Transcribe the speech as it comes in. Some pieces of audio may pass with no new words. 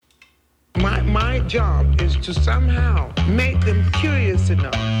my job is to somehow make them curious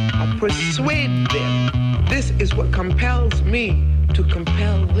enough or persuade them. This is what compels me to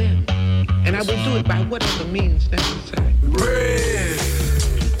compel them. And I will do it by whatever means necessary. Breathe.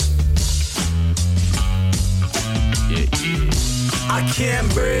 Yeah. I can't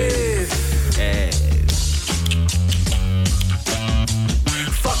breathe.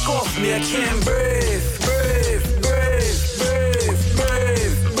 Fuck off me, I can't breathe.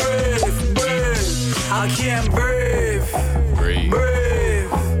 I can't breathe.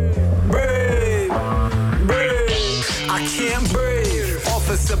 I can't breathe.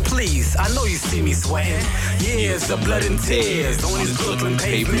 Officer, please, I know you see me sweating. Years of blood and tears on these Brooklyn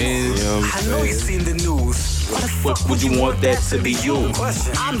pavements. I know you seen the news. Why the fuck would you want that to be you?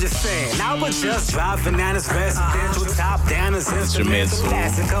 I'm just saying, I was just driving down this residential, top down his instrumental,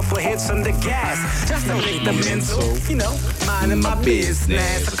 blast a couple hits on the gas, just to make the mental, you know, minding my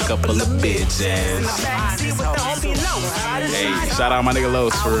business. A couple of bitches. Hey, shout out my nigga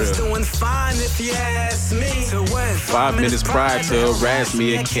Los for real. Doing fine if you ask me. 5 minutes prior to harass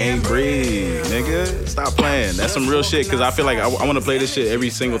me, I can't breathe, nigga. Stop playing. That's some real shit. Cause I feel like I want to play this shit every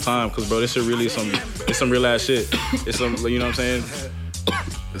single time. Cause bro, this shit really it's some real ass shit. It's some, you know what I'm saying?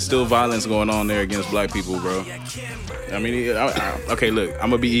 There's still violence going on there against black people, bro. I mean, okay, look, I'm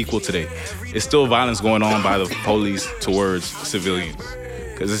gonna be equal today. It's still violence going on by the police towards civilians.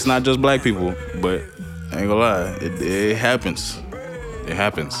 Cause it's not just black people, but I ain't gonna lie, it happens. It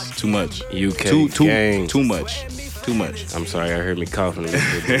happens too much. UK gang. Too much. I'm sorry, I heard me coughing a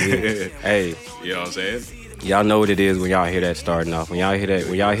little bit. Hey, you know what I'm saying? Y'all know what it is when y'all hear that starting off. When y'all hear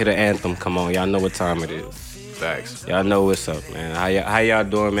the anthem, come on, y'all know what time it is. Facts. Y'all know what's up, man. How y'all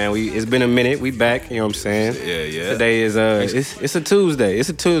doing, man? It's been a minute. We back. You know what I'm saying? Yeah. Today is it's a Tuesday. It's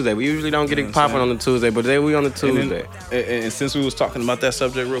a Tuesday. We usually don't get it popping on the Tuesday, but today we on the Tuesday. And since we was talking about that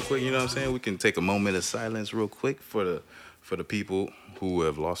subject real quick, you know what I'm saying? We can take a moment of silence real quick for the people who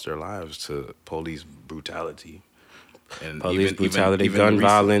have lost their lives to police brutality. And police brutality, even gun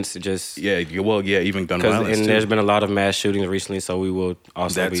violence, just even gun violence. And there's been a lot of mass shootings recently, so we will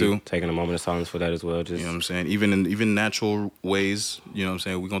also that be too. Taking a moment of silence for that as well. Just, you know what I'm saying? Even natural ways, you know what I'm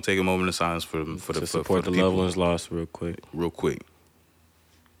saying? We're gonna take a moment of silence for support the loved ones lost real quick.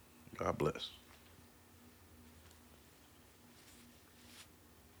 God bless.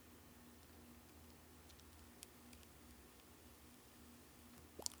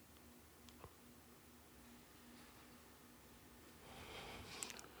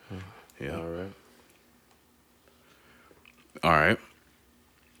 Yeah. All right.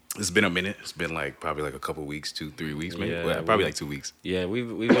 It's been a minute. It's been probably a couple weeks, 2-3 weeks, maybe. Yeah, probably 2 weeks. Yeah, we've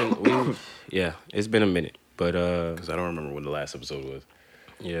been yeah. It's been a minute, but because I don't remember when the last episode was.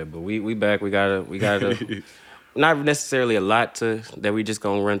 Yeah, but we back. We gotta. Not necessarily a lot that we just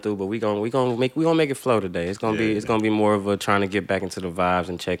gonna run through, but we gonna make it flow today. It's gonna be more of a trying to get back into the vibes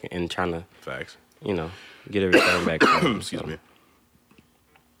and checking and trying to facts. You know, get everything back. Excuse me.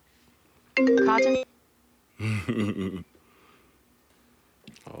 Cotton.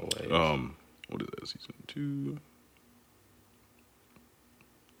 Always. What is that? Season 2.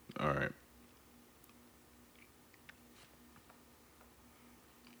 All right.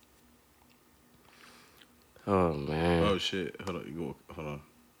 Oh man. Oh shit. Hold on.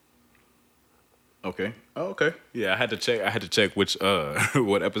 Okay. Oh, okay. Yeah, I had to check which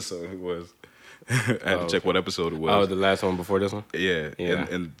what episode it was. I had to check what episode it was. Oh, the last one before this one? Yeah.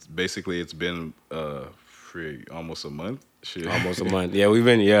 And basically it's been almost a month. Shit. Almost a month. Yeah, we've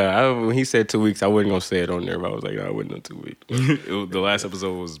been. When he said 2 weeks, I wasn't gonna say it on there, but I was like, no, I wouldn't know 2 weeks. The last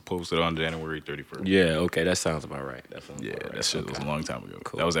episode was posted on January 31st. Yeah. Okay, that sounds about right. That shit was a long time ago.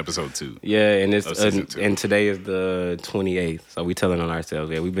 Cool. That was episode 2. Yeah, and it's and today is the 28th, so we telling on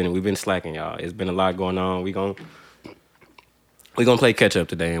ourselves. Yeah, we've been slacking, y'all. It's been a lot going on. We gonna play catch up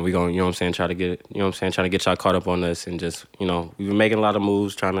today, and we gonna, you know what I'm saying, try to get y'all caught up on us, and just, you know, we've been making a lot of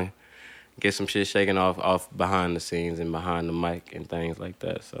moves, trying to get some shit shaken off behind the scenes and behind the mic and things like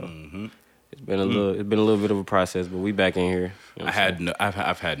that. So it's been a little bit of a process, but we back in here. You know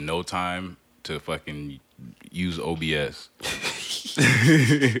I've had no time to fucking use OBS.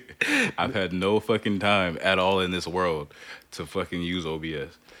 I've had no fucking time at all in this world to fucking use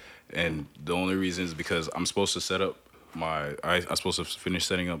OBS, and the only reason is because I'm supposed to set up I'm supposed to finish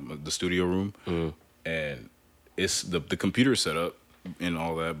setting up the studio room, and it's the computer set up and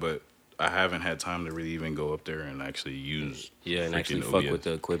all that, but I haven't had time to really even go up there and actually use and actually fuck with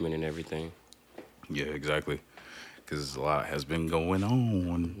the equipment and everything. Yeah, exactly. because a lot has been going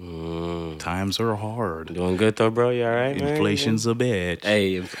on. Times are hard. Doing good though, bro. You all right, man? Inflation's a bitch.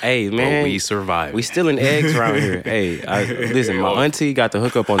 Hey, man. But we survive. We still in eggs around here. Hey, listen, my auntie got the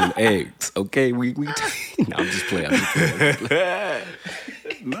hookup on them eggs. Okay, we. No, I'm just playing.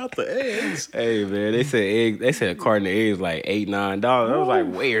 Not the eggs. Hey, man, they said eggs. They said a carton of eggs like $8-9. I was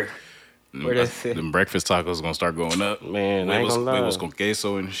like, where? Where that's it? Them breakfast tacos gonna start going up. Man, I ain't gonna lie. Huevos con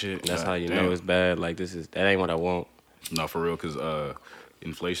queso and shit. That's how you know it's bad. Like that ain't what I want. No, for real, because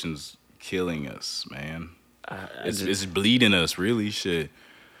inflation's killing us, man. It's bleeding us, really. Shit.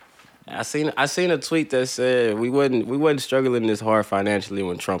 I seen a tweet that said we wasn't struggling this hard financially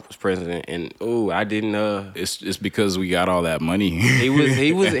when Trump was president, and I didn't. It's because we got all that money. he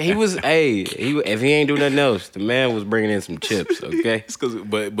was. If he ain't do nothing else, the man was bringing in some chips. Okay. It's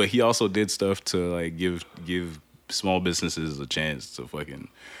but he also did stuff to like give small businesses a chance to fucking,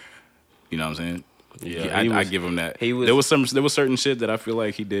 you know what I'm saying? Yeah, I give him that. There was certain shit that I feel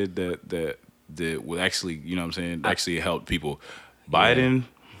like he did that would actually, you know what I'm saying, actually help people. Biden.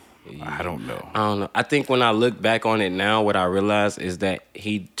 I don't know. I think when I look back on it now, what I realize is that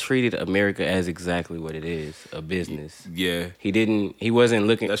he treated America as exactly what it is, a business. Yeah. He wasn't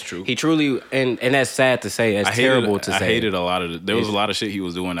looking. That's true. He truly, and that's sad to say, terrible to say. I hated a lot of it. There was a lot of shit he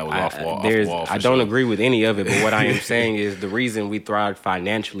was doing that was off wall. I don't agree with any of it, but what I am saying is the reason we thrived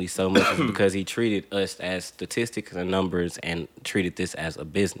financially so much is because he treated us as statistics and numbers and treated this as a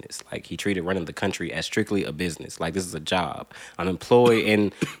business. Like he treated running the country as strictly a business. Like this is a job. I'm employed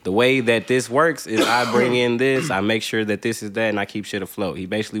and the way that this works is I bring in this, I make sure that this is that, and I keep shit afloat. He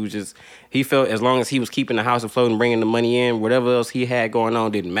basically he felt as long as he was keeping the house afloat and bringing the money in, whatever else he had going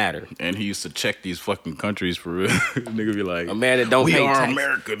on didn't matter. And he used to check these fucking countries for real. Nigga be like, a man that don't pay tax. We are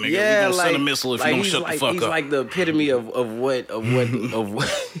America, nigga. Yeah, we gonna send a missile if you don't shut the fuck up. He's like the epitome of what of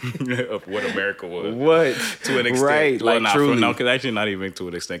what America was. What to an extent, right? Well, like truly, no, because actually not even to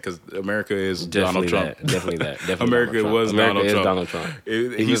an extent, because America is definitely Donald Trump. Definitely that. America was Donald Trump.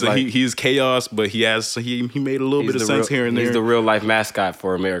 He's chaos, but he made a little bit of sense here and there. He's the real life mascot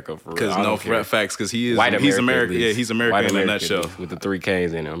for America, for real. Because facts, because he's America. Yeah, he's American in a nutshell. With the 3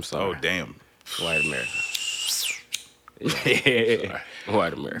 Ks in it. I'm sorry. Oh damn. White America. Yeah.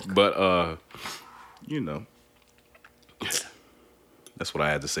 White America. But you know, that's what I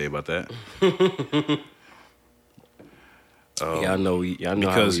had to say about that. Y'all know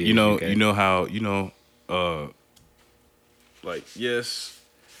because how you know how like yes,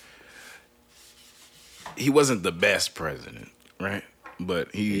 he wasn't the best president, right?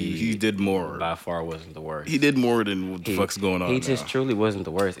 But he did more. By far wasn't the worst. He did more than what the fuck's going on. He just truly wasn't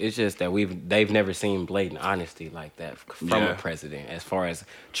the worst. It's just that they've never seen blatant honesty like that from a president, as far as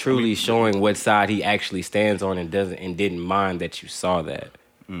truly showing what side he actually stands on and didn't mind that you saw that.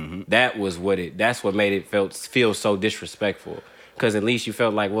 Mm-hmm. That's what made it feel so disrespectful. Because at least you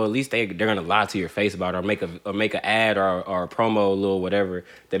felt like, well, at least they're gonna lie to your face about it, or make an ad or a promo, a little whatever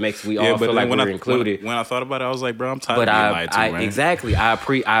that makes we all feel like we're included. When I thought about it, I was like, bro, I'm tired of being lied to, man. Exactly. I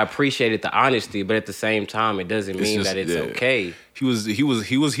appreciated the honesty, but at the same time, it doesn't mean that it's okay.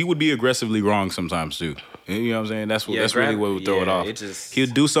 He would be aggressively wrong sometimes too. You know what I'm saying? That's really what would throw it off. He'll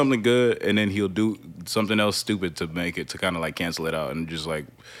do something good and then he'll do something else stupid to kind of like cancel it out, and just like,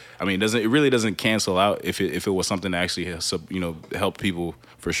 I mean, it really doesn't cancel out if it was something that actually helped people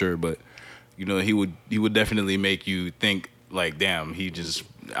for sure. But he would definitely make you think like, damn,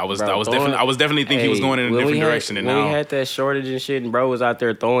 I was definitely thinking he was going in a different direction. And when we had that shortage and shit, and bro was out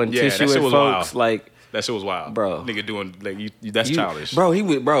there throwing tissue at folks, wild. like. That shit was wild, bro. Nigga doing like that's childish, bro. He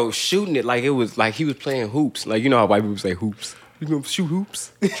was shooting it like it was like he was playing hoops. Like, you know how white people say hoops. You gonna shoot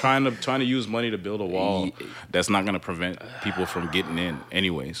hoops? trying to use money to build a wall that's not gonna prevent people from getting in.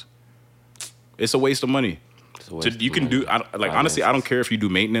 Anyways, it's a waste of money. Honestly, I don't care if you do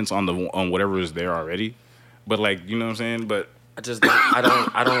maintenance on whatever is there already, but like, you know what I'm saying, but.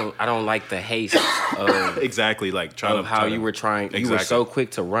 I don't like the haste of exactly like you were so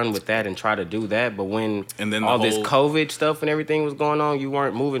quick to run with that and try to do that, but when all this COVID stuff and everything was going on, you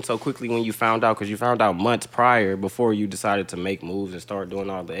weren't moving so quickly when you found out, because you found out months prior before you decided to make moves and start doing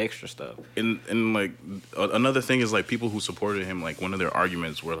all the extra stuff. And like another thing is like people who supported him, like one of their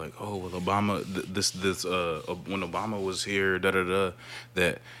arguments were like, oh well, Obama when Obama was here,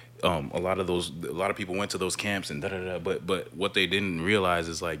 that. A lot of people went to those camps and but what they didn't realize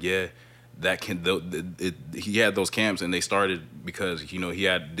is like, he had those camps, and they started because, you know,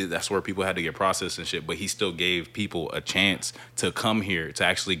 that's where people had to get processed and shit, but he still gave people a chance to come here to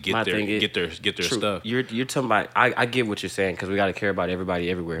actually get their stuff. You're talking about, I get what you're saying, because we got to care about everybody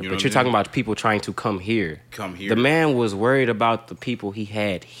everywhere, but you're talking about people trying to come here. The man was worried about the people he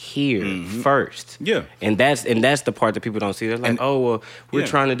had here first. Yeah. And that's the part that people don't see. They're like, we're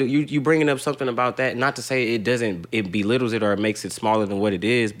trying to do, you bringing up something about that, not to say it belittles it or it makes it smaller than what it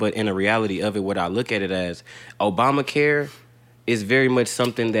is, but in the reality of it, what I look at it as, Obamacare is very much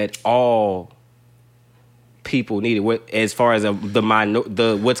something that all people needed. As far as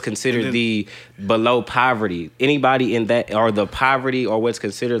what's considered the below poverty, anybody in that, or the poverty, or what's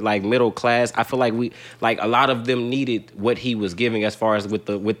considered like middle class, I feel like a lot of them needed what he was giving, as far as with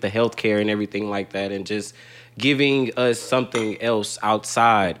the healthcare and everything like that, and just giving us something else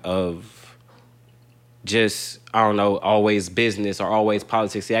outside of just, I don't know, always business or always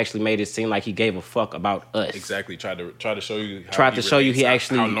politics. He actually made it seem like he gave a fuck about us. Exactly. Tried to show you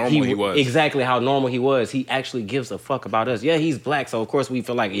how normal he was. Exactly how normal he was. He actually gives a fuck about us. Yeah, he's black, so of course we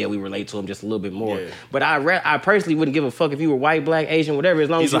feel like, we relate to him just a little bit more. Yeah. But I personally wouldn't give a fuck if you were white, black, Asian, whatever, as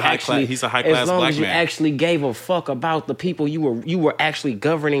long as you actually he's a high class black man. As long as you actually gave a fuck about the people you were actually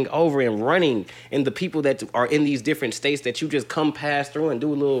governing over and running, and the people that are in these different states that you just come past through and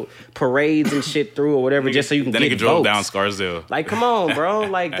do little parades and shit through or whatever, just so you can get votes. Drove down Scarsdale. Like, come on, bro.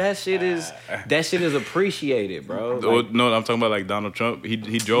 Like, that shit is appreciated, bro. Like, no, I'm talking about like Donald Trump. He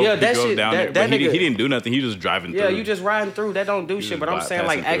drove down there, but he didn't do nothing. He just driving through. Yeah, you just riding through. That don't do shit. But I'm saying,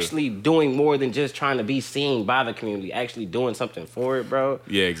 like, actually doing more than just trying to be seen by the community. Actually doing something for it, bro.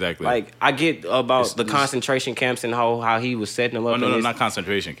 Yeah, exactly. Like, I get about the concentration camps and how he was setting them up. Oh, no, not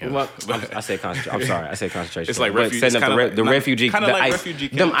concentration camps. Well, I said concentration. I'm sorry, I said concentration. It's like setting up the refugee camps.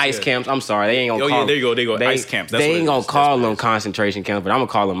 Them ice camps. I'm sorry, they ain't gonna call. There you go. Ice camps. They ain't gonna call them concentration camps, but I'm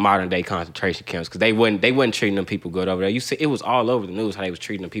gonna call them modern day concentration camps, because they wasn't treating them people good over there. You see, it was all over the news how they was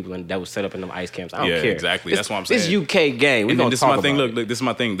treating the people that was set up in them ice camps. I don't care. Exactly. That's what I'm saying. It's UK gang. We gonna this talk is my thing. about Look, this is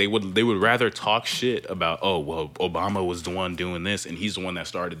my thing. They would rather talk shit about, Obama was the one doing this and he's the one that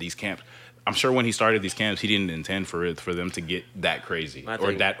started these camps. I'm sure when he started these camps, he didn't intend for them to get that crazy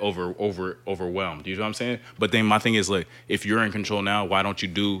or that overwhelmed. You know what I'm saying? But then my thing is, like, if you're in control now, why don't you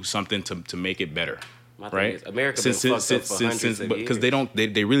do something to make it better? Right? America been fucked up for hundreds of years. Because they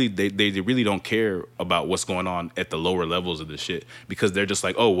really don't care about what's going on at the lower levels of this shit, because they're just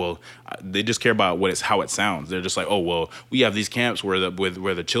like, they just care about how it sounds. They're just like, we have these camps where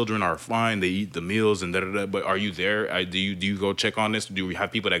the children are fine, they eat the meals and da-da-da, but are you there? Do you go check on this? Do we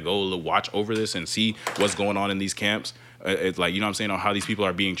have people that go watch over this and see what's going on in these camps? It's like, you know what I'm saying, on how these people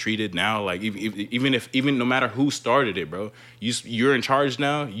are being treated now. Like, even no matter who started it, bro, you're in charge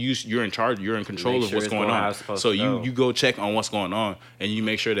now. You're in charge. You're in control of what's going on. So you go check on what's going on, and you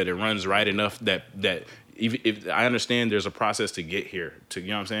make sure that it runs right enough that if I understand there's a process to get here. You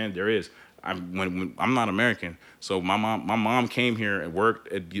know what I'm saying? There is. When I'm not American, so my mom came here and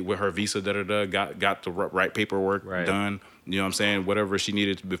worked with her visa, got the right paperwork done. You know what I'm saying? Whatever she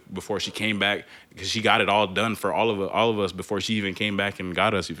needed before she came back, because she got it all done for all of us before she even came back and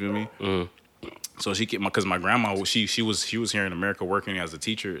got us. You feel me? Mm. So because my grandma, she was here in America working as a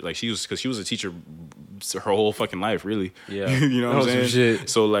teacher. Like, she was a teacher her whole fucking life, really. Yeah. You know what I'm saying? Shit.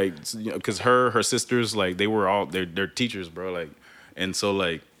 So, like, because her sisters, like, they were all they're teachers, bro. Like, and so,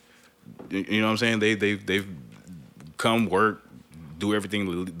 like, you know what I'm saying? They've come work, do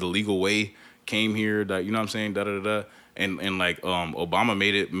everything the legal way. Came here, that, you know what I'm saying? Da da da. And like Obama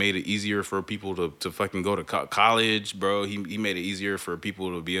made it easier for people to fucking go to college, bro. He made it easier for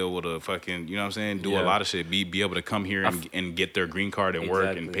people to be able to fucking, you know what I'm saying, do a lot of shit, be able to come here and get their green card and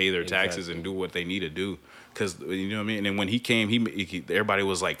work and pay their taxes and do what they need to do. Because, you know what I mean? And then when he came, everybody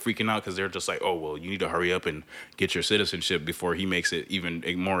was like freaking out, because they're just like, you need to hurry up and get your citizenship before he makes it even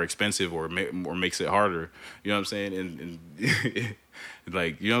more expensive or makes it harder. You know what I'm saying? And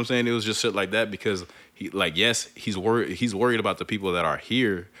like, you know what I'm saying? It was just shit like that, because he's worried about the people that are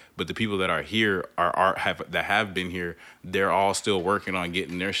here, but the people that are here have been here, they're all still working on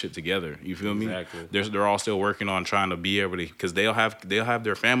getting their shit together. You feel me? Exactly. They're all still working on trying to be able to, because they'll have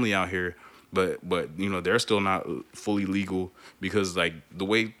their family out here. But you know, they're still not fully legal, because, like, the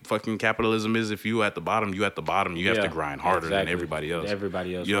way fucking capitalism is, if you at the bottom, you have to grind harder than everybody else.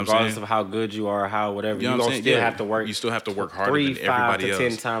 You know regardless of how good you are, how whatever, you don't still have to work. You still have to work harder than everybody else. 3, 5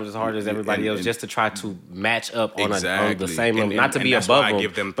 to 10 times as hard as everybody else, just to try to match up on the same level. Not to be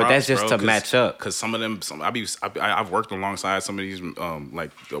above them, but that's just to match up. Because some of them, I've worked alongside some of these,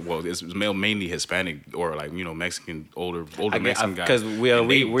 it's mainly Hispanic or, like, you know, Mexican older Mexican guys. Because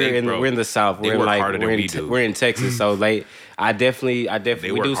we're in the South. South. We're in like we're in Texas, so like I definitely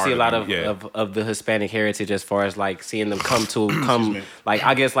we do see a lot of the Hispanic heritage as far as like seeing them come like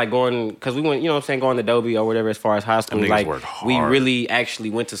I guess like going because we went, you know what I'm saying, going to Dobie or whatever as far as high school. Like we really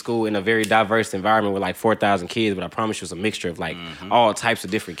actually went to school in a very diverse environment with like 4,000 kids, but I promise you it was a mixture of like all types of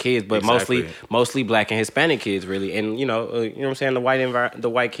different kids, but mostly Black and Hispanic kids really, and you know what I'm saying, the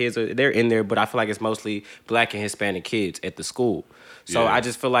white kids they're in there, but I feel like it's mostly Black and Hispanic kids at the school. So I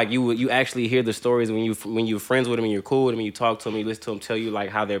just feel like you actually hear the stories when you're friends with them and you're cool with them and you talk to them, you listen to them tell you like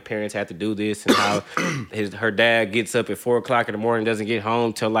how their parents had to do this and how her dad gets up at 4 o'clock in the morning, doesn't get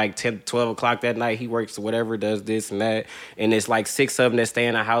home till like 10, 12 o'clock that night. He works whatever, does this and that, and it's like 6 of them that stay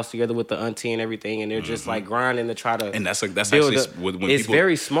in the house together with the auntie and everything, and they're just like grinding to try to. And that's actually when it's people,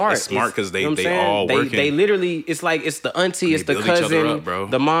 very smart. It's smart because they all working. They literally it's like it's the auntie, it's the cousin,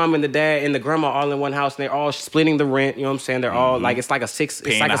 the mom and the dad and the grandma all in one house, and they're all splitting the rent. You know what I'm saying? They're all like it's like a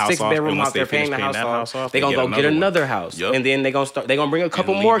 6-bedroom house. They're paying the house off. They're gonna go get another house. Yep. And then they're gonna bring a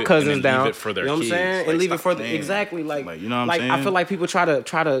couple more cousins down. You know what I'm saying? And leave it for exactly like you know what I'm saying? I feel like people try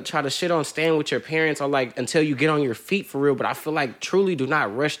to shit on staying with your parents or like until you get on your feet for real. But I feel like truly do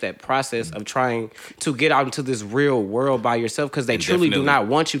not rush that process of trying to get out into this real world by yourself because they truly do not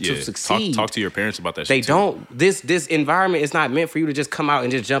want you to succeed. Talk to your parents about that shit. They don't. This environment is not meant for you to just come out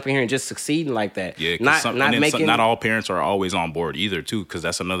and just jump in here and just succeeding like that. Yeah, not all parents are always on board either too, because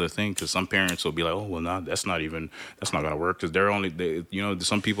that's another thing. Because some parents will be like, oh well, that's not gonna work because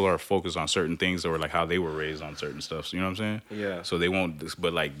some people are focused on certain things or like how they were raised on certain stuff. So, you know what I'm saying? Yeah. So they won't.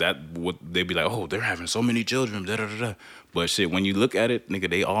 But like that, they'd be like, oh, they're having so many children. Da da da da. But shit, when you look at it, nigga,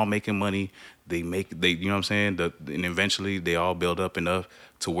 they all making money. They you know what I'm saying? And eventually they all build up enough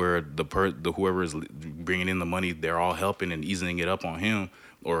to where the whoever is bringing in the money, they're all helping and easing it up on him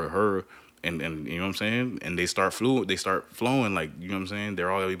or her. And you know what I'm saying? And they start flowing like, you know what I'm saying?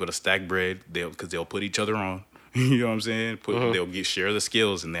 They're all able to stack bread because they'll put each other on. You know what I'm saying? They'll share the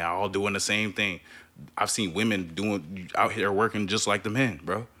skills and they're all doing the same thing. I've seen women out here working just like the men,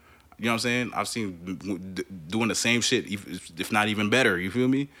 bro. You know what I'm saying? I've seen doing the same shit, if not even better. You feel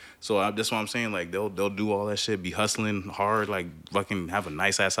me? So that's what I'm saying. Like they'll do all that shit, be hustling hard, like fucking have a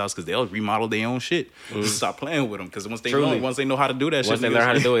nice ass house because they'll remodel their own shit. Just stop playing with them because once they know how to do that shit, once they learn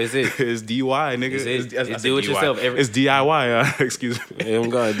how to do it, it's DIY, nigga. It's do it yourself. It's DIY. Excuse me. I'm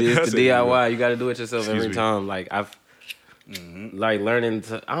going. It's the DIY. You got to do it yourself every time. Like I've like learning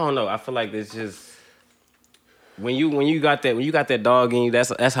to. I don't know. I feel like it's just. When you got that dog in you, that's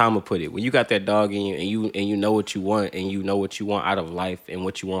how I'm gonna put it. When you got that dog in you and you know what you want and you know what you want out of life and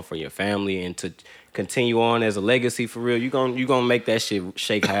what you want for your family and to continue on as a legacy for real, you gonna make that shit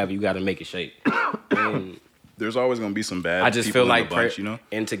shake however you gotta make it shake. And there's always gonna be some bad. I just feel like bunch, you know.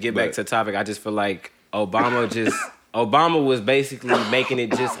 And to get back to the topic, I just feel like Obama was basically making it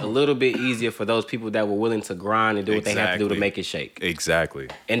just a little bit easier for those people that were willing to grind and do what they have to do to make it shake. Exactly.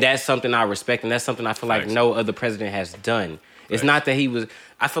 And that's something I respect, and that's something I feel like no other president has done. It's not that he was.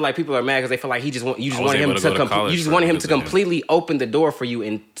 I feel like people are mad because they feel like you just want him to completely open the door for you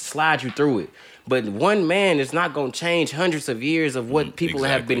and slide you through it. But one man is not going to change hundreds of years of what people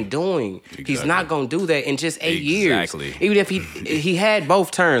have been doing. Exactly. He's not going to do that in just 8 years. Even if he had both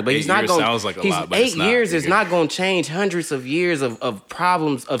terms, but he's not going. Sounds like a lot, but 8 years is not going to change hundreds of years of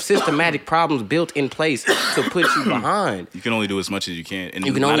problems, of systematic problems built in place to put you behind. You can only do as much as you can, and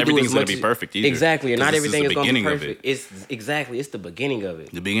not everything's going to be perfect either. Exactly, and not everything is going to be perfect. It's the beginning of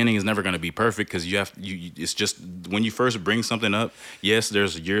it. The beginning is never going to be perfect because it's just when you first bring something up. Yes,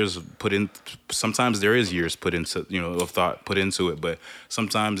 there's years put in. Sometimes there is years put into, of thought put into it, but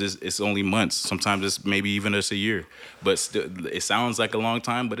sometimes it's only months. Sometimes it's maybe even just a year. But still, it sounds like a long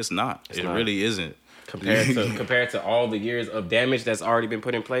time, but it's not. It really isn't. Compared to all the years of damage that's already been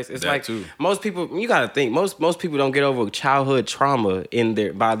put in place, it's like most people. You gotta think most people don't get over childhood trauma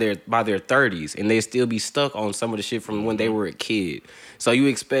by their 30s, and they still be stuck on some of the shit from when they were a kid. So you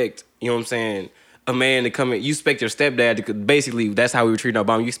expect, you know what I'm saying, a man to come in. You expect your stepdad to basically. That's how we were treating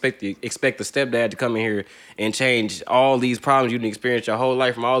Obama. You expect the stepdad to come in here and change all these problems you've experienced your whole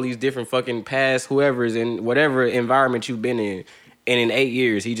life from all these different fucking past whoever's in whatever environment you've been in. And in 8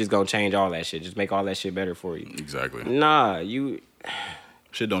 years, he just gonna change all that shit. Just make all that shit better for you. Exactly. Nah,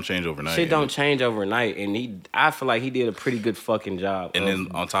 shit don't change overnight. Shit don't change overnight, and I feel like he did a pretty good fucking job. And then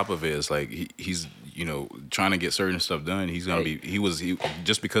on top of it, it's like he's trying to get certain stuff done. He's gonna he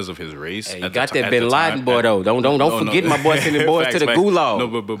just because of his race. Hey, you got that Bin Laden boy though. Don't forget my boy sending boys to the gulag.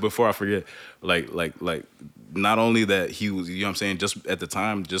 No, but before I forget, like not only that he was, you know what I'm saying, just at the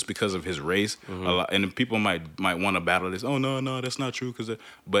time, just because of his race, a lot, and people might want to battle this. Oh no, that's not true.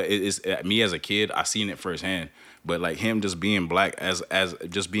 But it's me as a kid, I seen it firsthand. But like him just being black as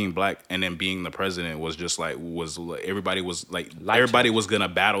just being black and then being the president was just like everybody was gonna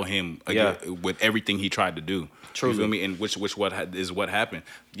battle him again, with everything he tried to do. Truly. You feel me? And which is what happened.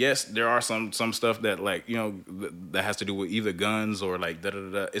 Yes, there are some stuff that like, you know, that has to do with either guns or like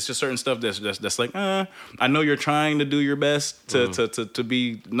da-da-da-da. It's just certain stuff that's like, I know you're trying to do your best to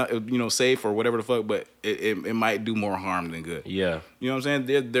be not, you know, safe or whatever the fuck, but it might do more harm than good. Yeah. You know what I'm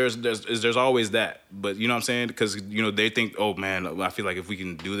saying? There's always that. But you know what I'm saying? Because, you know, they think, oh man, I feel like if we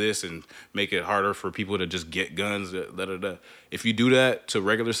can do this and make it harder for people to just get guns, da-da-da. If you do that to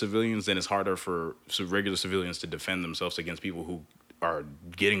regular civilians, then it's harder for regular civilians to defend themselves against people who are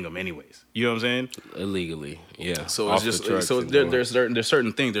getting them anyways. You know what I'm saying? Illegally, yeah. So it's just there's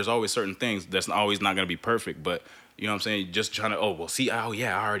certain things. There's always certain things that's always not gonna be perfect, but you know what I'm saying? Just trying to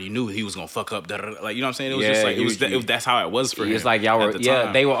I already knew he was gonna fuck up. Like, you know what I'm saying? It was just like that's how it was for him. It's like y'all were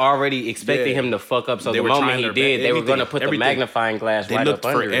they were already expecting him to fuck up. So the moment he did, they were gonna put the magnifying glass right up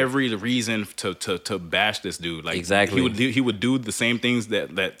under it. They looked for every reason to bash this dude. Like exactly, he would do the same things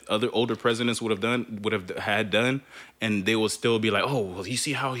that other older presidents would have had done. And they will still be like, oh, well, you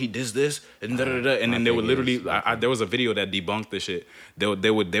see how he does this? And da-da-da-da. And then they would literally, there was a video that debunked this shit.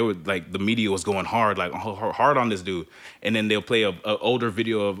 They would like, the media was going hard on this dude. And then they'll play a older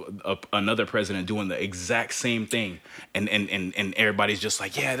video of another president doing the exact same thing. And everybody's just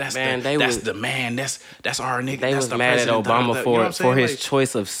like, yeah, that's our nigga. They was mad at Obama for his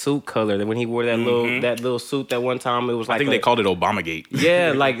choice of suit color. When he wore that little suit that one time, it was like, I think they called it Obamagate.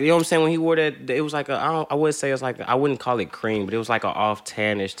 Yeah, like, you know what I'm saying? When he wore that, it was like I would say it's like, I wouldn't call it cream, but it was like an off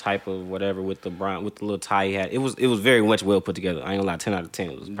tannish type of whatever with the little tie he had. It was very much well put together. I ain't gonna lie, 10 out of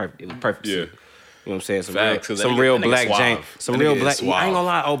 10. It was perfect. It was perfect. Yeah. You know what I'm saying? Some real black Jane. Some real black. I ain't gonna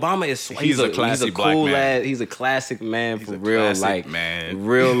lie, Obama is. He's a cool lad. He's a classic man for real. Like man.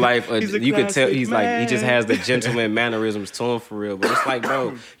 Real life. You can tell he's like he just has the gentleman mannerisms to him for real. But it's like,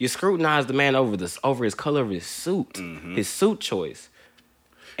 bro, you scrutinize the man over his color of his suit, his suit choice.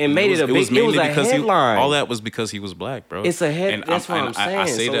 And made it a big. It was a headline. All that was because he was black, bro. It's a head. That's what I'm saying. I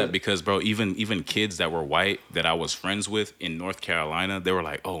say that because, bro, even kids that were white that I was friends with in North Carolina, they were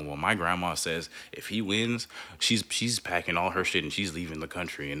like, "Oh, well, my grandma says if he wins, she's packing all her shit and she's leaving the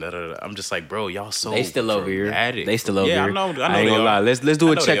country." And I'm just like, bro, y'all so they still over here. They still over here. I know. I ain't gonna lie. Let's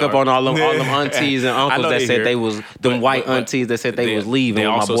do a checkup on all them aunties and uncles that said they was them white aunties that said they was leaving.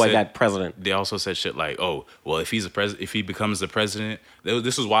 My boy got president. They also said shit like, "Oh, well, if he becomes the president."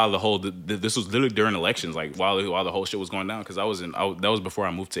 This was while this was literally during elections, like while the whole shit was going down, because that was before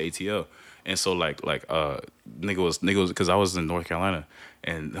I moved to ATL, and so nigga was because I was in North Carolina,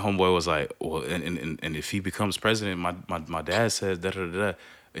 and the homeboy was like, well, and if he becomes president, my dad says da da da.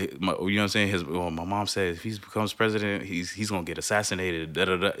 You know what I'm saying? My mom said if he becomes president, he's gonna get assassinated. Da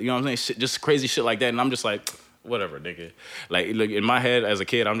da da. You know what I'm saying? Just crazy shit like that, and I'm just like, whatever, nigga. Like, look, in my head as a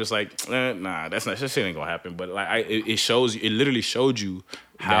kid, I'm just like, nah, that shit ain't gonna happen. But like, it literally showed you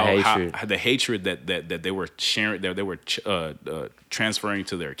how the hatred that they were sharing, that they were transferring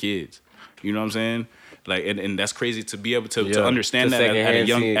to their kids. You know what I'm saying? Like, and that's crazy to be able to understand that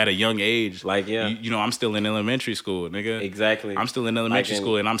at a young age. Like, yeah, you know, I'm still in elementary school, nigga. Exactly. I'm still in elementary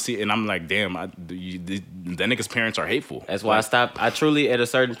school, and I'm like, damn, that nigga's parents are hateful. That's why I stopped. I truly, at a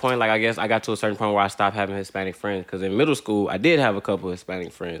certain point, like, I guess I got to a certain point where I stopped having Hispanic friends, because in middle school I did have a couple of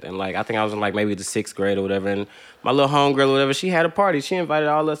Hispanic friends, and like I think I was in like maybe the 6th grade or whatever, and my little homegirl or whatever, she had a party. She invited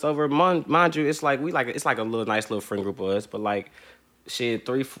all us over. Mind you, it's like it's like a little nice little friend group of us, but like.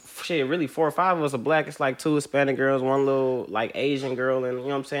 Really 4 or 5 of us are black. It's like 2 Hispanic girls, 1 little like Asian girl, and you know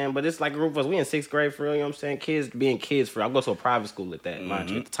what I'm saying? But it's like a group of us. We in 6th grade for real, you know what I'm saying? Kids being kids for real. I'm going to a private school at that, mind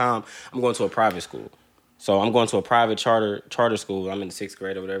you. At the time, I'm going to a private school. So I'm going to a private charter school. I'm in the 6th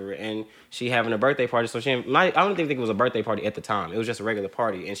grade or whatever, and she having a birthday party. So I don't even think it was a birthday party at the time. It was just a regular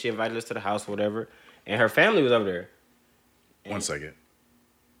party, and she invited us to the house or whatever, and her family was over there. And 1 second.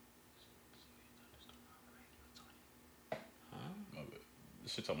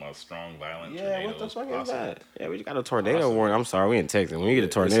 Shit talking about strong, violent tornadoes. Yeah, what the fuck is that? Yeah, we just got a tornado warning. I'm sorry, we in Texas. When you get a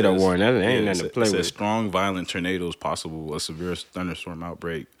tornado warning, that ain't nothing to play with. It says strong, violent tornadoes possible. A severe thunderstorm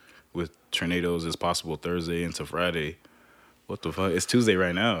outbreak with tornadoes is possible Thursday into Friday. What the fuck? It's Tuesday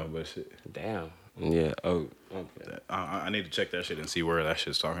right now, but shit. Damn. Yeah. Oh. Okay. I need to check that shit and see where that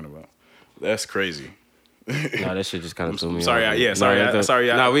shit's talking about. That's crazy. No, that shit just kind of threw me off. Sorry.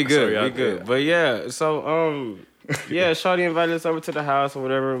 No, we good. We good. But yeah, so yeah, shawty invited us over to the house or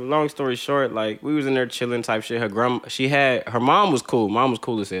whatever. Long story short, like, we was in there chilling type shit. Her mom was cool. Mom was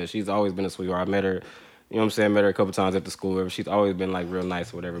cool as hell. She's always been a sweetheart. I met her You know what I'm saying? Met her a couple times at the school. Whatever. She's always been like real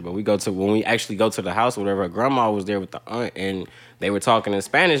nice or whatever. But when we actually go to the house or whatever, her grandma was there with the aunt and they were talking in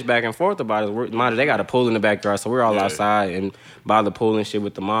Spanish back and forth about it. Mind you, they got a pool in the backyard, so we're all outside and by the pool and shit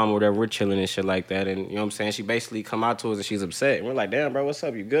with the mom or whatever. We're chilling and shit like that. And you know what I'm saying? She basically come out to us and she's upset. And we're like, damn, bro, what's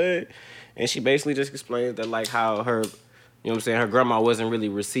up? You good? And she basically just explained that like how her, you know what I'm saying, her grandma wasn't really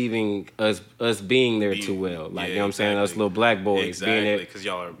receiving us being there too well. Like, you know what I'm saying, us little black boys being there. Because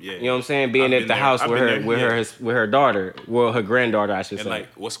y'all are, you know what I'm saying, being at the house with her daughter, well, her granddaughter, I should say. And like,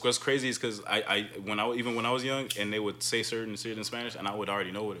 what's crazy is because when I was young, and they would say certain shit in Spanish, and I would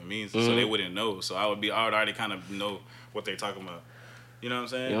already know what it means, so they wouldn't know. So I would already kind of know what they're talking about. You know what I'm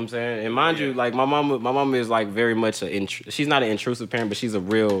saying? You know what I'm saying? And mind you, like my mom is like very much she's not an intrusive parent, but she's a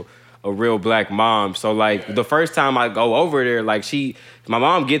real black mom. So like the first time I go over there, like my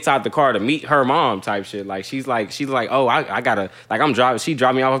mom gets out the car to meet her mom type shit. Like she's like, oh, I gotta, like I'm driving. She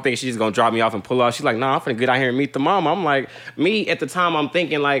dropped me off. I'm thinking she's gonna drop me off and pull off. She's like, nah, I'm finna get out here and meet the mom. I'm like, me at the time I'm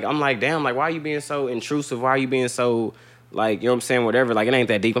thinking like, damn, like why are you being so intrusive? Why are you being so like, you know what I'm saying, whatever. Like it ain't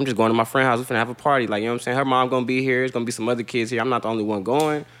that deep. I'm just going to my friend's house. We're finna have a party. Like, you know what I'm saying? Her mom gonna be here. There's gonna be some other kids here. I'm not the only one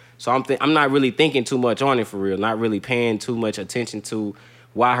going. So I'm not really thinking too much on it for real. Not really paying too much attention to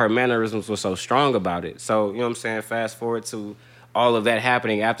why her mannerisms were so strong about it. So, you know what I'm saying, fast forward to all of that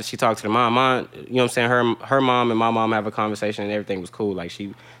happening after she talked to the mom, you know what I'm saying, her mom and my mom have a conversation and everything was cool. Like,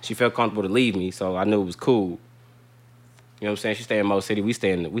 she felt comfortable to leave me, so I knew it was cool. You know what I'm saying? She stay in Mo City, we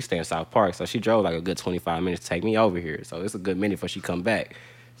stay in South Park, so she drove like a good 25 minutes to take me over here. So it's a good minute before she come back.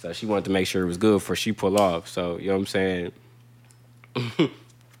 So she wanted to make sure it was good before she pull off. So, you know what I'm saying?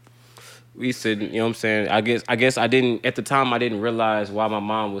 We said, you know what I'm saying? I guess I didn't, at the time, I didn't realize why my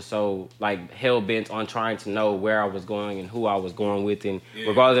mom was so, like, hell-bent on trying to know where I was going and who I was going with, and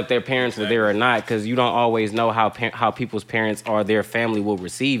regardless if their parents were there or not, because you don't always know how people's parents or their family will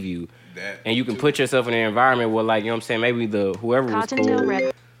receive you. And you can put yourself in an environment where, like, you know what I'm saying, maybe whoever was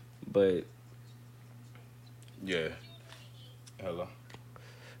cool, but... Yeah. Hello?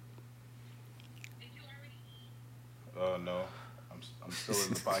 No. I'm still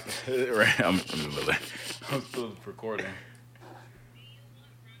in the podcast. Right, I'm still recording.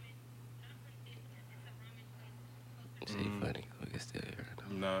 See, funny. Look, it's still here.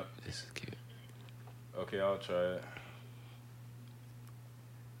 No. This is cute. Okay, I'll try it.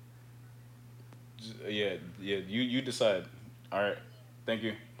 Yeah, you decide. All right. Thank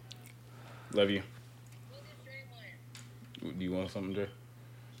you. Love you. Do you want something, Dre?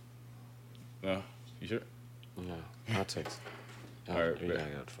 No? You sure? No, I'll text. All right, bet.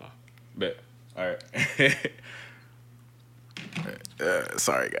 Bet. All right.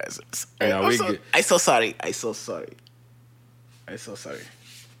 Sorry, guys. I'm so sorry.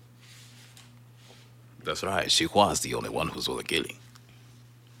 That's right. She was the only one who saw the killing.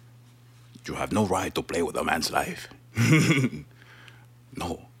 You have no right to play with a man's life.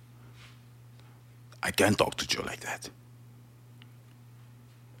 No. I can't talk to you like that.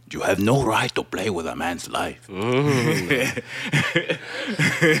 You have no right to play with a man's life. What's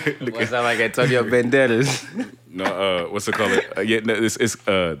that like Antonio Banderas? No, what's it called?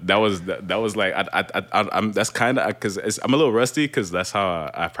 That was like I'm that's kind of because I'm a little rusty because that's how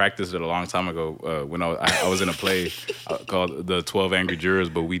I practiced it a long time ago when I was in a play called The 12 Angry Jurors,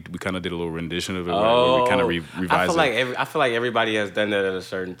 but we kind of did a little rendition of it where we kind of revised it. I feel like everybody has done that at a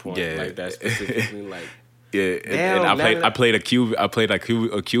certain point, like that specifically, like. Yeah, and I played a Cuban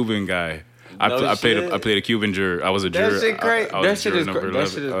guy. I played a Cuban juror. I was a juror. That shit is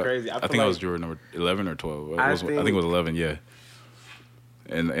crazy. I think I was juror number 11 or 12. I think it was 11. Yeah.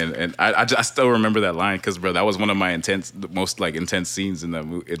 And I still remember that line because, bro, that was one of my most intense scenes in that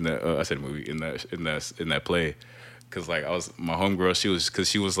movie. In that play. Cause like my homegirl, she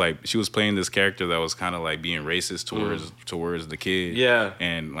was playing this character that was kind of like being racist towards the kid. Yeah.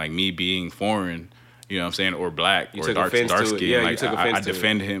 And like me being foreign. You know what I'm saying, or black, you or dark skin. Yeah, like I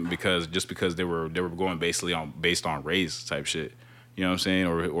defend him because they were going based on race type shit. You know what I'm saying,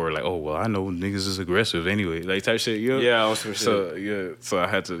 or like, oh well, I know niggas is aggressive anyway, like type shit. You know? Yeah, on some shit. So I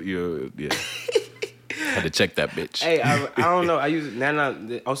had to had to check that bitch. Hey, I don't know. I use now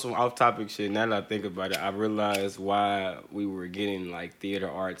also off topic shit. Now that I think about it, I realized why we were getting like theater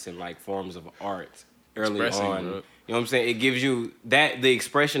arts and like forms of art early on. Bro. You know what I'm saying? It gives you the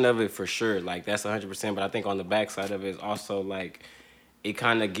expression of it for sure. Like, that's 100%. But I think on the backside of it is also, like, it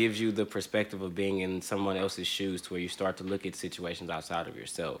kind of gives you the perspective of being in someone else's shoes to where you start to look at situations outside of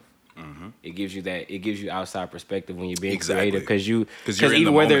yourself. It gives you that. It gives you outside perspective when you're being Exactly. creative because you're in even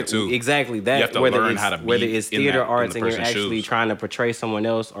the whether moment too. Exactly that. You have to whether learn it's, how to be whether it's in theater that- in arts the and you're person's actually shoes. trying to portray someone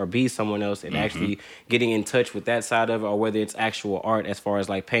else or be someone else and actually getting in touch with that side of it, or whether it's actual art as far as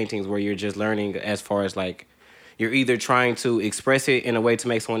like paintings where you're just learning as far as like you're either trying to express it in a way to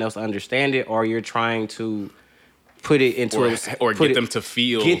make someone else understand it, or you're trying to put it into or get them to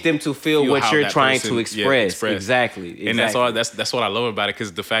feel what how you're that trying person- to express. Exactly. And that's all. That's what I love about it.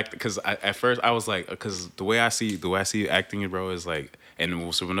 Because at first I was like, because the way I see acting, bro, is like,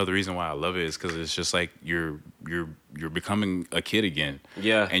 and so another reason why I love it is because it's just like you're becoming a kid again.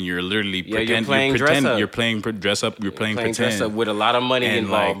 Yeah. And you're literally you're playing dress up. You're playing dress up. You're playing pretend. Dress up with a lot of money And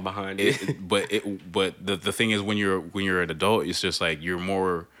involved behind it. But the thing is when you're an adult, it's just like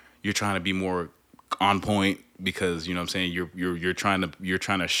you're trying to be more on point because you know what I'm saying you're trying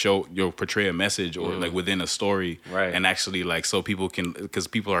to show portray a message or like within a story, right? And actually like so people can, because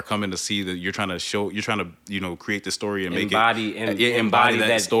people are coming to see that you're trying to create the story and embody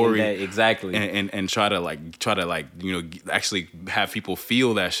that story exactly and try to actually have people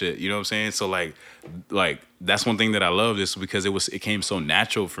feel that shit, you know what I'm saying? So like that's one thing that I love this because it came so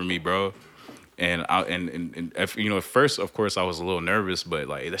natural for me, bro. And at first, of course, I was a little nervous, but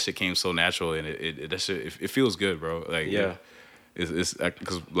like that shit came so natural, and it feels good, bro. Like it's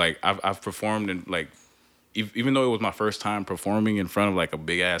because like I've performed and like even though it was my first time performing in front of like a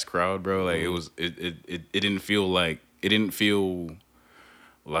big ass crowd, bro. Like it didn't feel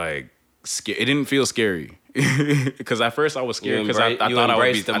scary. Because at first I was scared because I thought I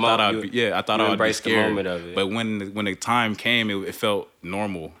would be scared. The moment of it. But when the time came, it felt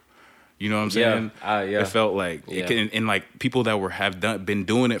normal. You know what I'm saying? It felt like and like people that been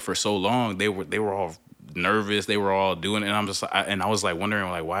doing it for so long, they were all nervous. They were all doing it, and I was like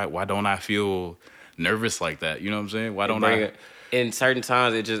wondering like why don't I feel nervous like that? You know what I'm saying? Why don't I? In certain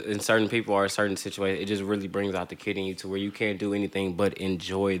times, in certain people or certain situations, it just really brings out the kid in you to where you can't do anything but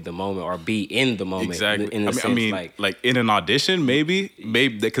enjoy the moment or be in the moment. Exactly. I mean, like in an audition, maybe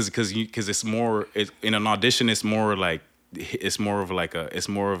because it's more in an audition, it's more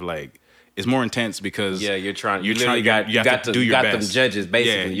intense because you got to do your best. Them judges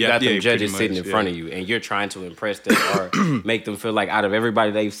basically. You got them judges sitting in front of you, and you're trying to impress them or make them feel like out of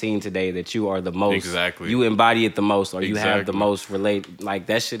everybody they've seen today that you are the most. Exactly. You embody it the most, or you have the most relate. Like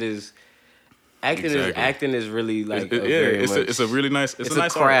that shit is. Acting is really like it's a really nice it's a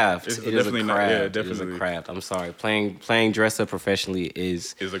nice craft. It's it is a craft. It is a craft. I'm sorry, playing dress up professionally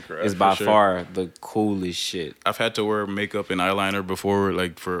is a craft. Is by far the coolest shit. I've had to wear makeup and eyeliner before,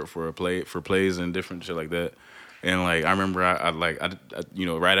 like for plays and different shit like that. And like I remember, I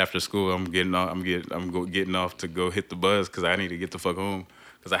right after school, I'm getting off to go hit the bus because I need to get the fuck home.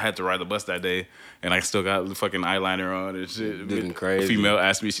 Because I had to ride the bus that day, and I still got the fucking eyeliner on and shit. Looking crazy. A female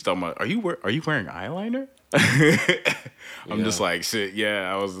asked me, she talking about, are you wearing eyeliner? I'm just like, shit,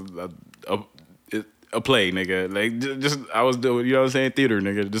 yeah, I was a play, nigga. Like, just I was doing, you know what I'm saying, theater,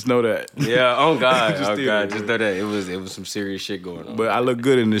 nigga. Just know that. Yeah, oh God, just know that it was some serious shit going on. But I look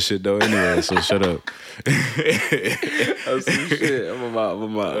good in this shit though, anyway. So shut up. Some shit. I'm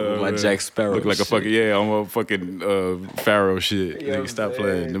my Jack Sparrow. Look like shit. a fucking I'm a fucking Pharaoh shit. Yeah, nigga, stop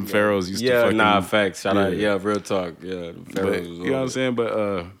playing. Them Pharaohs used to fucking. Nah, facts. Shout out. Yeah, real talk. Yeah, but, you know what I'm saying.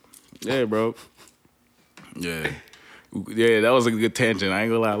 But yeah, bro. Yeah. Yeah, that was a good tangent. I ain't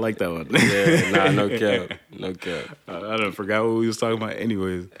gonna lie, I like that one. Yeah, no cap. I done forgot what we was talking about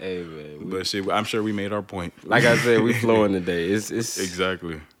anyways. Hey, man. But shit, I'm sure we made our point. Like I said, we flowing today. It's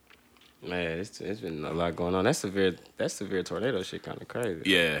exactly. Man, it's been a lot going on. That severe tornado shit kind of crazy.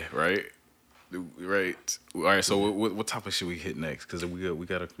 Yeah, right. Right. All right. So what topic should we hit next? Because we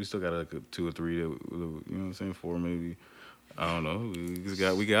still got like 2 or 3. You know what I'm saying? 4 maybe. I don't know.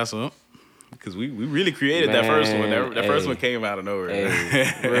 We got some. Because we really created that first one. That first one came out of nowhere.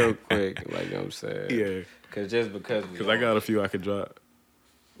 Real quick, like you know what I'm saying. Yeah. Because I got a few I could drop.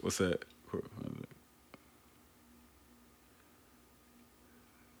 What's that?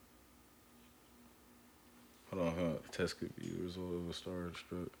 Hold on, huh? Test could be the result of a star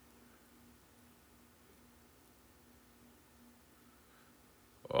struck.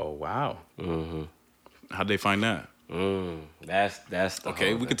 Oh wow. Mm-hmm. How'd they find that? That's the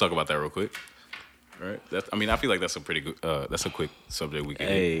okay. We can talk about that real quick. Right. I feel like that's a pretty good. That's a quick subject we can.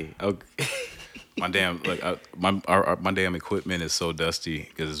 Hey. Okay. My damn my damn equipment is so dusty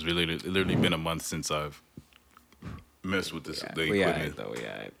because it's literally been a month since I've messed with the equipment. We ain't though.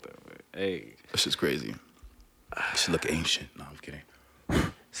 Hey. That shit's crazy. It should look ancient. No, I'm kidding.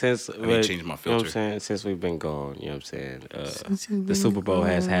 Since I need to change my filter. You know what I'm saying? Since we've been gone, you know what I'm saying? The Super Bowl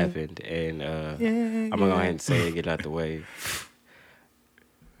has happened, and I'm going to go ahead and say it, get out the way.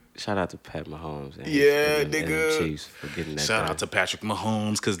 Shout out to Pat Mahomes. And nigga. And the Chiefs for getting that. Shout out to Patrick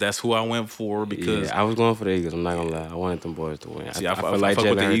Mahomes because that's who I went for. Because I was going for the Eagles. I'm not gonna lie. I wanted them boys to win. See, I feel fuck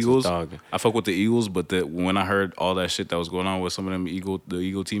with the Eagles. Dogging. I fuck with the Eagles, but when I heard all that shit that was going on with some of them the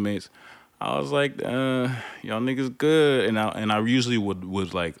Eagle teammates, I was like, y'all niggas good. And I usually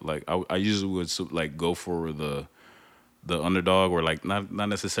would like I usually would like go for the underdog, or like not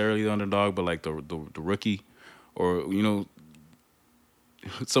necessarily the underdog, but like the rookie, or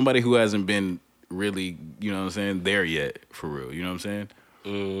somebody who hasn't been really, you know what I'm saying, there yet for real. You know what I'm saying?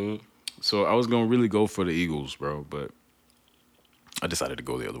 Mm-hmm. So I was gonna really go for the Eagles, bro, but I decided to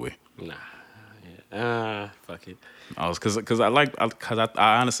go the other way. Nah, fuck it. I was because I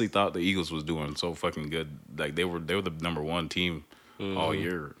honestly thought the Eagles was doing so fucking good. Like they were the number one team all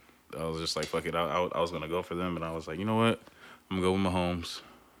year. I was just like, fuck it. I was gonna go for them, and I was like, you know what? I'm gonna go with Mahomes.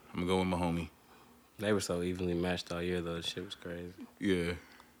 I'm gonna go with my homie. They were so evenly matched all year, though. The shit was crazy. Yeah.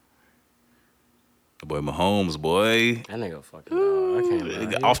 The boy Mahomes, boy. That nigga fucking dog. I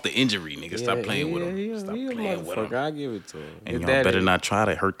can't lie. Off the injury, nigga. Stop playing with him. Stop he playing with him. I give it to him. And y'all better not try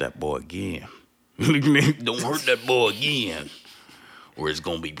to hurt that boy again. Don't hurt that boy again, or it's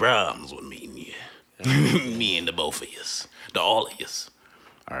gonna be problems with me and you. Me and the both of yous. The all of yous.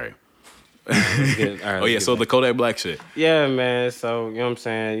 All right. Oh yeah, so the Kodak Black shit. Yeah, man. So you know what I'm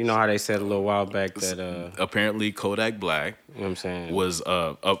saying. You know how they said a little while back that apparently Kodak Black, you know what I'm saying, was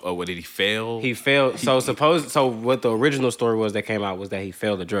what did he fail? He failed. So what the original story was that came out was that he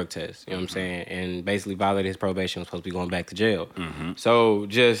failed a drug test. You know what I'm saying, and basically violated his probation. Was supposed to be going back to jail. Mm-hmm. So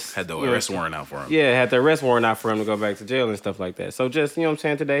just had the arrest warrant out for him. Yeah, had the arrest warrant out for him to go back to jail and stuff like that. So just, you know what I'm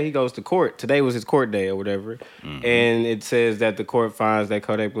saying, today he goes to court. Today was his court day or whatever, and it says that the court finds that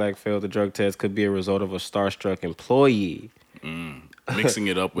Kodak Black failed the drug test could be a result of a starstruck employee. Mixing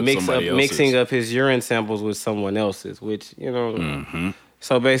it up with somebody else's. Mixing up his urine samples with someone else's, which, you know.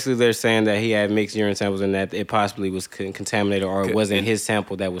 So basically they're saying that he had mixed urine samples and that it possibly was contaminated, or it wasn't his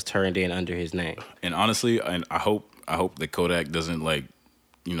sample that was turned in under his name. And honestly, I hope that Kodak doesn't, like,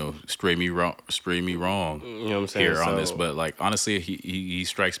 you know, stray me wrong you know what I'm saying? Here on this. But, like, honestly, he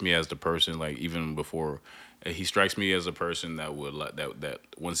strikes me as the person, like, even before... He strikes me as a person that would like that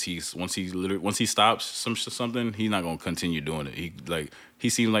once he stops something, he's not gonna continue doing it. He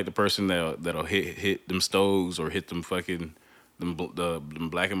seems like the person that'll hit them stoves or hit them fucking them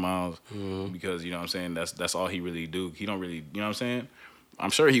Black and Miles, because, you know what I'm saying, that's all he really do. He don't really, you know what I'm saying.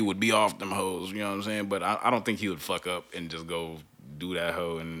 I'm sure he would be off them hoes, you know what I'm saying, but I don't think he would fuck up and just go do that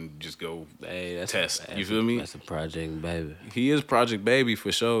hoe and just go test. You feel me? That's a Project Baby. He is Project Baby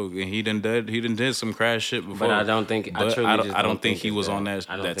for sure, and he done did some crash shit before. But I don't think I don't think he was on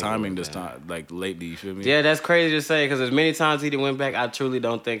that timing this time, like lately. You feel me? Yeah, that's crazy to say, because as many times he done went back, I truly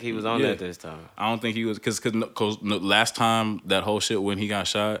don't think he was on that this time. I don't think he was, because last time that whole shit when he got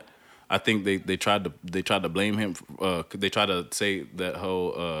shot, I think they tried to blame him. They tried to say that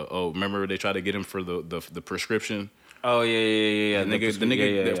whole remember they tried to get him for the prescription. Oh yeah. The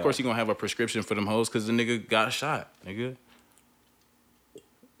nigga, of course he gonna have a prescription for them hoes because the nigga got shot, nigga.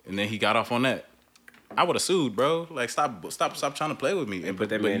 And then he got off on that. I would have sued, bro. Like, stop trying to play with me. And put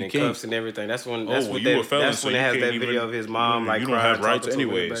that man in cuffs and everything. That's when they have that video of his mom you don't have rights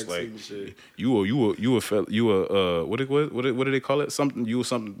anyways. Like, you what do they call it?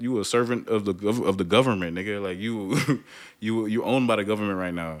 You a servant of the government, nigga. Like you owned by the government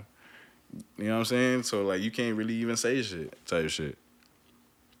right now. You know what I'm saying? So, like, you can't really even say shit. Tell your shit.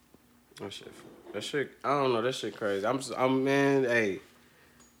 That shit. I don't know. That shit crazy. Man. Hey,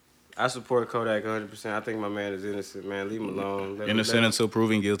 I support Kodak 100%. I think my man is innocent, man. Leave him alone. Innocent until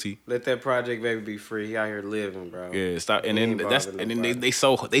proven guilty. Let that Project Baby be free. He out here living, bro. Yeah, stop. And then they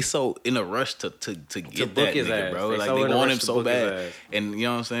so in a rush to get that nigga, bro. Like, they want him so bad. And you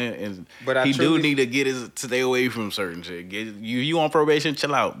know what I'm saying? And he do need to stay away from certain shit. You on probation?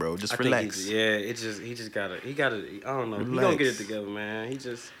 Chill out, bro. Just relax. He gotta. I don't know. Relax. He gonna get it together, man. He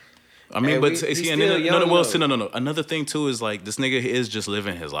just. I mean, but no. Another thing too is, like, this nigga is just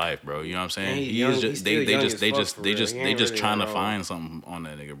living his life, bro. You know what I'm saying? They just trying to find something on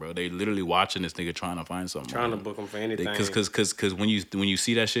that nigga, bro. They literally watching this nigga trying to find something. Trying to book him for anything. Because when you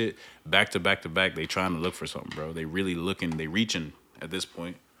see that shit back to back, they trying to look for something, bro. They really looking. They reaching at this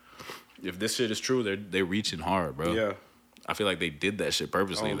point. If this shit is true, they reaching hard, bro. Yeah. I feel like they did that shit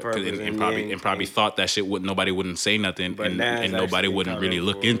purposely, and probably thought that shit nobody wouldn't say nothing, and nobody wouldn't really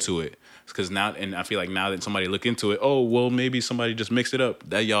look into it. Because now, and I feel like now that somebody look into it, oh well, maybe somebody just mixed it up.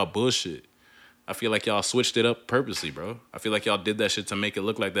 That y'all bullshit. I feel like y'all switched it up purposely, bro. I feel like y'all did that shit to make it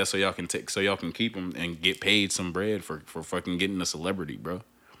look like that, so y'all can keep them and get paid some bread for fucking getting a celebrity, bro.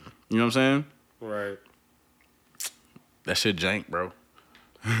 You know what I'm saying? Right. That shit jank, bro.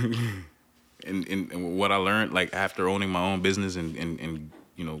 and what I learned, like after owning my own business and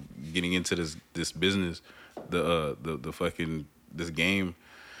you know getting into this business, the fucking this game,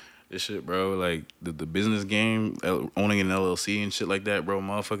 this shit, bro. Like the business game, owning an LLC and shit like that, bro.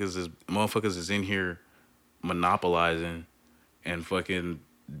 Motherfuckers is in here monopolizing and fucking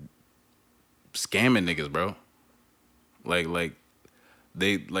scamming niggas, bro. Like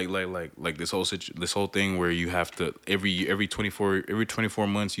they like this whole thing where you have to every 24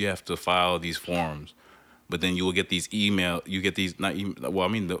 months you have to file these forms, but then you will get these the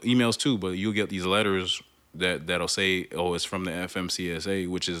emails too, but you'll get these letters that'll say, oh, it's from the FMCSA,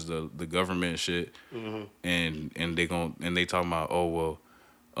 which is the government shit, and they talking about, oh well,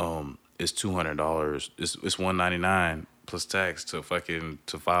 it's $200, it's $199 plus tax to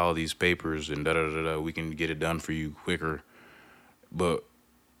file these papers and we can get it done for you quicker. But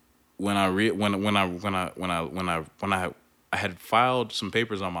when I had filed some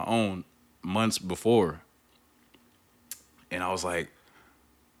papers on my own months before, and I was like,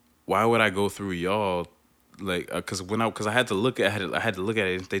 why would I go through y'all? Like, cause I had to look at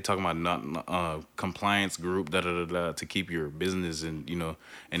it. They talking about not compliance group to keep your business, and you know,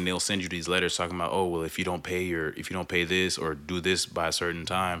 and they'll send you these letters talking about, oh well, if you don't pay this or do this by a certain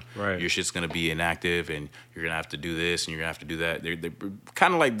time, right, your shit's gonna be inactive, and you're gonna have to do this and you're gonna have to do that. They're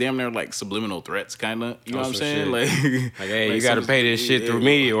kind of like damn near like subliminal threats, kind of. You know what I'm saying? Like hey, like you gotta pay this shit through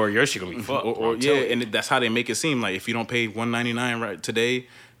me, or your shit gonna be fucked. Or yeah, and that's how they make it seem like if you don't pay $199 right today,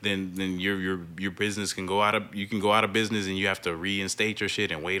 then your business can go out of business, and you have to reinstate your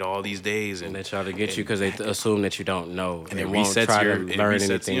shit and wait all these days. And they try to get you because they assume that you don't know, and they it won't resets try your, to learn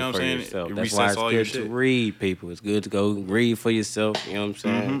anything you know what for I'm saying? yourself. It That's resets why it's all your good to shit. read, people. It's good to go read for yourself. You know what I'm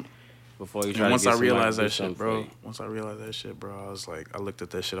saying? Before you try and once to get I realized somebody that shit, bro. I was like, I looked at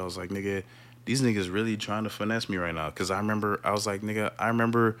that shit. I was like, nigga, these niggas really trying to finesse me right now. Cause I was like, nigga, I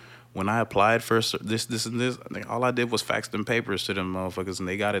remember when I applied for this and this. All I did was fax them papers to them motherfuckers, and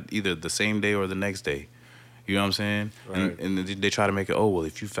they got it either the same day or the next day. You know what I'm saying? Right. And they try to make it, oh well,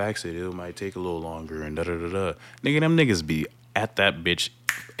 if you fax it, it might take a little longer and Nigga, them niggas be at that bitch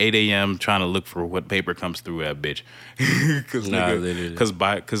 8 a.m. trying to look for what paper comes through that bitch. Cause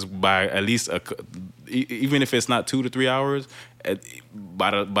by at least even if it's not 2 to 3 hours,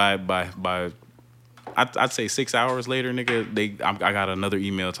 by I'd say 6 hours later, nigga, I got another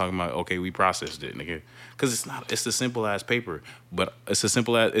email talking about, okay, we processed it, nigga. Cause it's a simple ass paper, but it's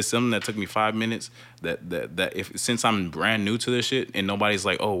something that took me 5 minutes. Since I'm brand new to this shit, and nobody's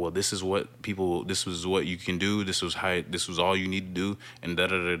like, oh well, this is what you can do. This was all you need to do, and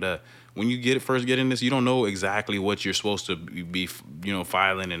When you first get in this, you don't know exactly what you're supposed to be, you know,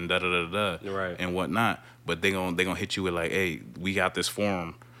 filing and right, and whatnot. But they gonna hit you with like, hey, we got this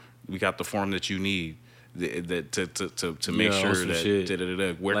form. We got the form that you need to make sure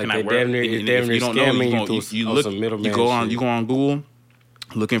that where like can I work? If you don't know, you go on Google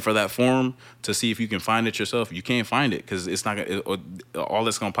looking for that form to see if you can find it yourself. You can't find it because it's not all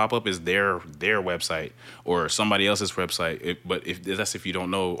that's gonna pop up is their website or somebody else's website. But if you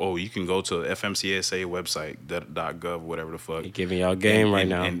don't know, oh, you can go to FMCSA website .gov, whatever the fuck. You're giving y'all game right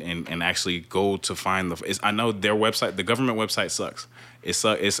now, and actually go to find I know their website, the government website sucks.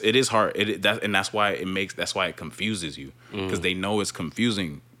 It is hard. That's why it confuses you because they know it's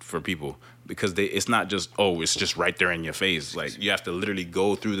confusing for people because it's not just it's just right there in your face. Like you have to literally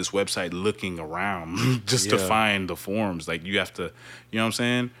go through this website looking around just to find the forms. Like you have to, you know what I'm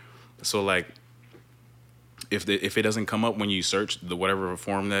saying? So like if it doesn't come up when you search the whatever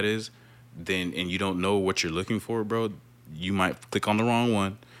form that is, then and you don't know what you're looking for, bro, you might click on the wrong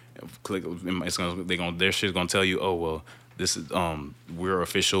one. Their shit's gonna tell you, oh well, this is we're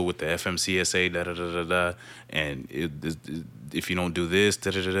official with the FMCSA and if you don't do this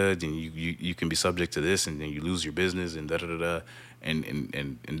then you can be subject to this and then you lose your business and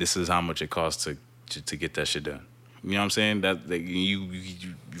and this is how much it costs to get that shit done. You know what I'm saying? That you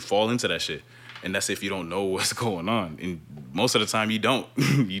fall into that shit, and that's if you don't know what's going on. And most of the time you don't.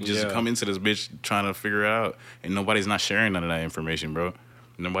 You just come into this bitch trying to figure it out, and nobody's not sharing none of that information, bro.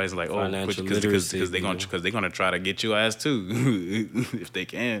 Nobody's like, because they're gonna try to get your ass too if they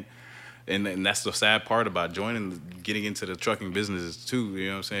can, and that's the sad part about getting into the trucking business too. You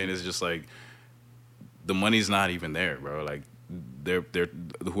know what I'm saying? It's just like the money's not even there, bro. Like they're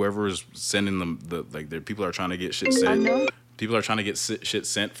whoever is sending them their people are trying to get shit sent. People are trying to get shit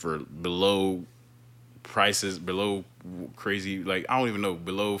sent for below prices, below crazy, like I don't even know,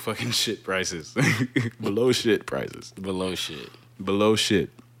 below fucking shit prices, below shit prices, below shit.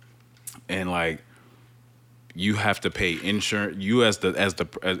 And like you have to pay insurance. You as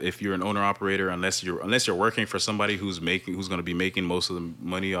if you're an owner operator, unless you're working for somebody who's going to be making most of the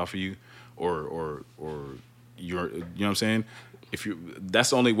money off of you, or you're, you know what I'm saying? That's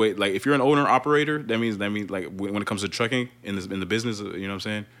the only way. Like if you're an owner operator, that means like when it comes to trucking in the business, you know what I'm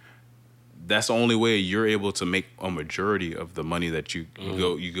saying? That's the only way you're able to make a majority of the money that you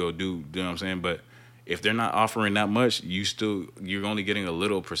go do. You know what I'm saying? But if they're not offering that much, you're only getting a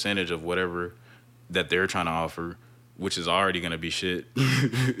little percentage of whatever that they're trying to offer, which is already going to be shit.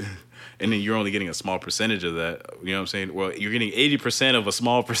 And then you're only getting a small percentage of that. You know what I'm saying? Well, you're getting 80% of a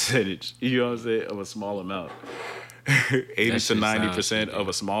small percentage. You know what I'm saying? Of a small amount. 80 to 90% of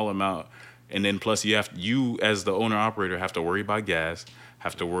a small amount. And then plus you as the owner operator have to worry about gas,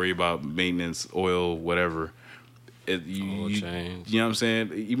 have to worry about maintenance, oil, whatever. Oil change. You know what I'm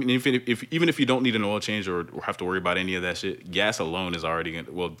saying? Even if you don't need an oil change or have to worry about any of that shit, gas alone is already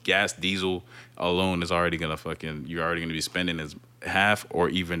gas, diesel alone is already gonna you're already gonna be spending as half or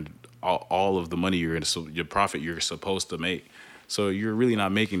even all of the money your profit you're supposed to make. So you're really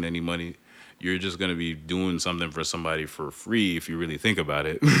not making any money. You're just gonna be doing something for somebody for free if you really think about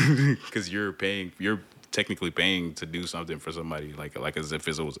it, because you're technically paying to do something for somebody like as if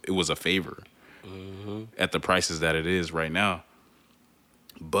it was a favor. Mm-hmm. At the prices that it is right now.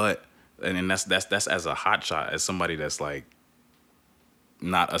 But and that's as a hot shot, as somebody that's like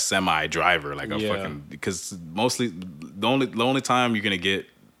not a semi driver, like a fucking, because mostly the only time you're gonna get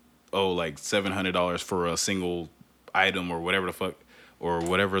like $700 for a single item or whatever the fuck, or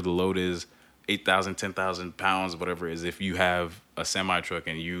whatever the load is, 8,000, 10,000 pounds, whatever it is, if you have a semi truck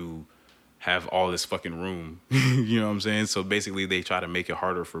and you have all this fucking room. You know what I'm saying? So basically they try to make it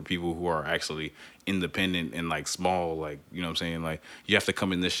harder for people who are actually independent and like small, like, you know what I'm saying? Like you have to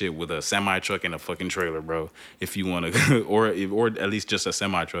come in this shit with a semi truck and a fucking trailer, bro, if you want to, or at least just a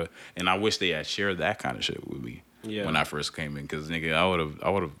semi truck. And I wish they had shared that kind of shit with me when I first came in, because nigga, I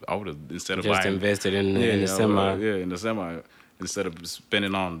would have instead of just invested in the semi. In the semi, instead of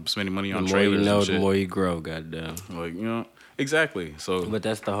spending money on trailers. The more you know, and shit. The more you grow, goddamn. Like, you know. Exactly. So, but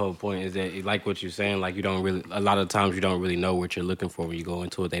that's the whole point, is that, like what you're saying, like a lot of times you don't really know what you're looking for when you go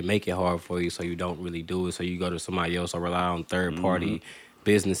into it. They make it hard for you, so you don't really do it. So you go to somebody else or rely on third party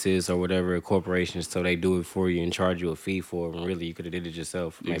businesses or whatever, corporations, so they do it for you and charge you a fee for it. When really you could have did it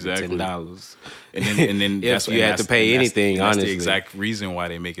yourself, maybe $10. And then if you had to pay anything, that's honestly, the exact reason why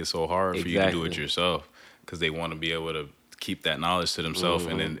they make it so hard for you to do it yourself, because they want to be able to keep that knowledge to themselves,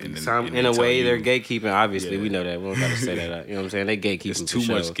 and then in a way they're gatekeeping. Obviously, we know that. We don't gotta say that. You know what I'm saying? They gatekeeping. There's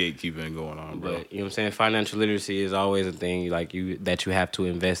too much gatekeeping going on, bro. But you know what I'm saying? Financial literacy is always a thing that you have to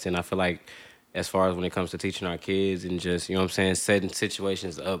invest in. I feel like, as far as when it comes to teaching our kids and just, you know what I'm saying, setting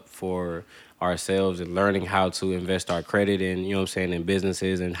situations up for ourselves and learning how to invest our credit in, you know what I'm saying, in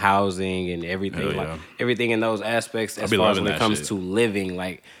businesses and housing and everything, everything in those aspects, as far as when it comes to living,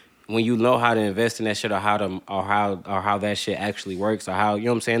 like. When you know how to invest in that shit, or how that shit actually works, or how, you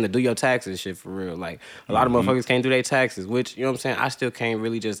know what I'm saying, to do your taxes shit for real. Like, a lot of motherfuckers can't do their taxes, which, you know what I'm saying, I still can't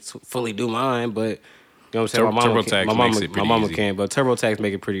really just fully do mine, but, you know what I'm saying, my mama can, but TurboTax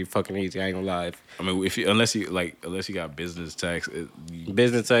make it pretty fucking easy, I ain't gonna lie. I mean, unless you got business tax,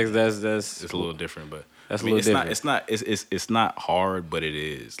 business tax, that's it's a little different, but that's a little different. It's not hard, but it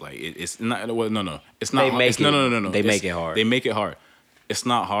is. Like, it's not, well, no, it's not. They make it, They make it hard. They make it hard. It's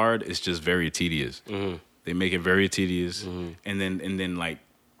not hard. It's just very tedious. Mm-hmm. They make it very tedious, and then like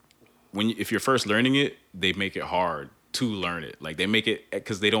if you're first learning it, they make it hard to learn it. Like, they make it,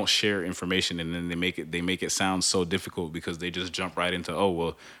 because they don't share information, and then they make it sound so difficult, because they just jump right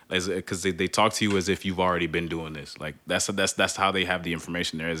into because they talk to you as if you've already been doing this. Like, that's how they have the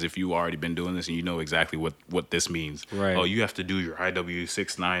information there, as if you've already been doing this and you know exactly what this means. Right. Oh, you have to do your IW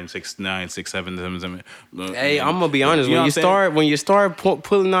 69696777. Hey, I'm gonna be honest. When you start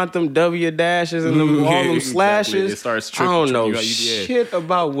pulling out them W dashes and all them slashes, it starts I don't know shit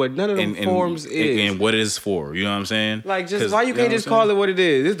about what none of them forms is and what it is for. You know what I'm saying? Like, just why you can't just call it what it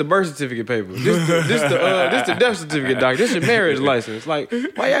is? This the birth certificate paper. This the death certificate, doc. This your marriage license. Like,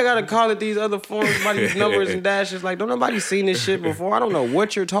 why y'all gotta call it these other forms by these numbers and dashes? Like, don't nobody seen this shit before. I don't know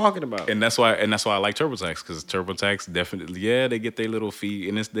what you're talking about. And that's why I like TurboTax, because TurboTax definitely, they get their little fee,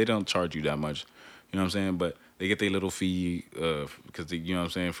 and they don't charge you that much. You know what I'm saying? But they get their little fee because you know what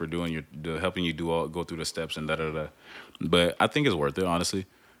I'm saying, for doing helping you go through the steps and da. But I think it's worth it, honestly.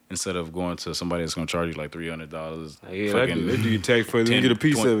 Instead of going to somebody that's gonna charge you like $300, they do your tax for them, you get a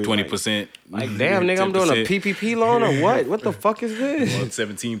piece of it, 20%. Like, damn, nigga, I'm doing a PPP loan or what? What the fuck is this?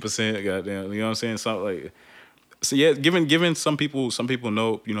 17%, goddamn. You know what I'm saying? Something like, So yeah, given some people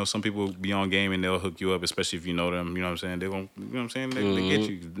know, some people be on game and they'll hook you up, especially if you know them. You know what I'm saying? They gon', you know what I'm saying? They get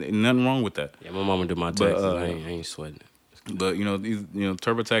you. Ain't nothing wrong with that. Yeah, my mama do my taxes. I ain't sweating it. But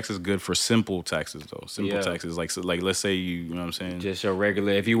TurboTax is good for simple taxes though. Simple taxes, like let's say you know what I'm saying. Just your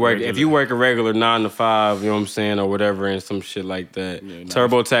regular. If you work a regular 9 to 5, you know what I'm saying, or whatever, and some shit like that. Yeah,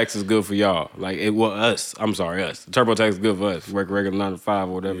 TurboTax is good for y'all. Like us. I'm sorry, us. TurboTax is good for us. You work a regular 9 to 5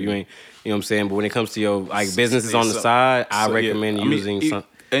 or whatever. You ain't. You know what I'm saying. But when it comes to your businesses on the side, I recommend using some.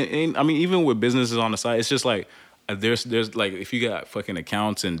 And I mean, even with businesses on the side, it's just like there's like if you got fucking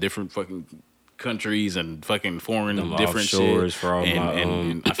accounts in different fucking countries and fucking foreign different shit, for all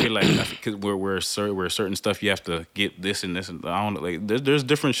and I feel like because where certain stuff you have to get this and I don't know, like there's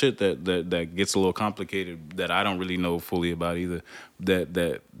different shit that gets a little complicated that I don't really know fully about either. That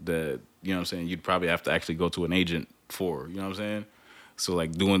you know what I'm saying, you'd probably have to actually go to an agent for, you know what I'm saying. So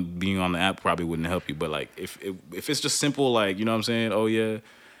like being on the app probably wouldn't help you, but like if it's just simple, like, you know what I'm saying, oh yeah,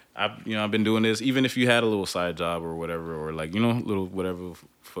 I've been doing this, even if you had a little side job or whatever, or like, little whatever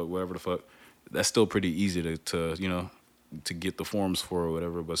the fuck, that's still pretty easy to get the forms for or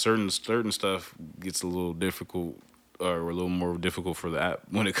whatever. But certain stuff gets a little difficult or a little more difficult for the app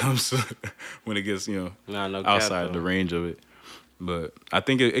when it comes to when it gets outside the range of it. But I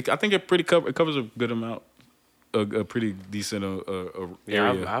think it covers a good amount, a pretty decent area.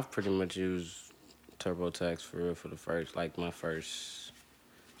 Yeah, I've pretty much used TurboTax for real for the first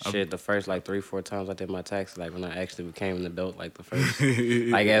the first like 3-4 times I did my taxes, like when I actually became an adult, like the first,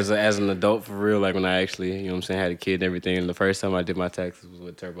 like as an adult for real, like when I actually, you know what I'm saying, had a kid and everything. And the first time I did my taxes was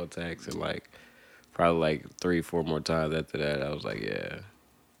with TurboTax, and like probably like 3-4 more times after that, I was like, yeah.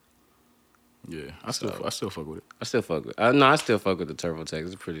 Yeah, I still fuck with it. I still fuck with the TurboTax.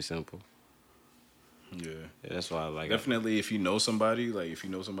 It's pretty simple. Yeah, that's why I like definitely it. If you know somebody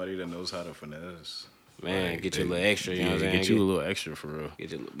that knows how to finesse. Man, like, get you a little extra, you know what I'm saying? Get you a little extra for real.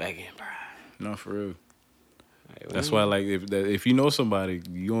 Get you a little back end, bro. No, for real. That's why, like, if you know somebody,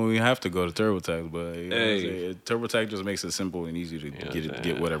 you don't even have to go to TurboTax, but TurboTax just makes it simple and easy to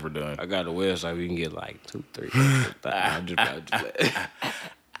get whatever done. I got a website where you can get like 2, 3, 4, 5.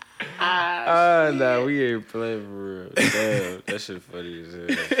 Nah, we ain't playing for real. Damn, that shit funny as hell.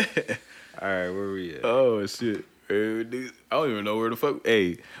 All right, where we at? Oh shit, I don't even know where the fuck.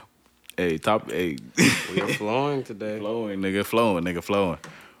 Hey, top. Hey, we are flowing today. Flowing, nigga, flowing.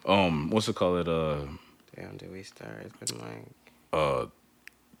 What's it called? Damn, did we start? It's been like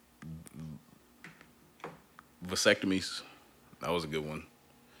vasectomies. That was a good one.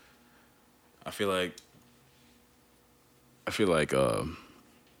 I feel like I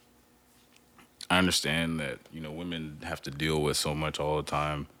understand that, women have to deal with so much all the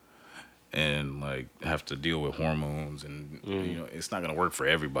time, and like have to deal with hormones, and it's not gonna work for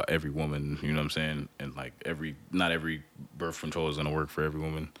every woman. You know what I'm saying? And like not every birth control is gonna work for every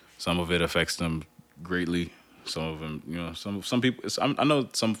woman. Some of it affects them greatly. Some of them, some people. I know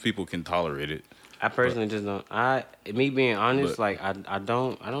some people can tolerate it. I personally just don't. Me being honest, like I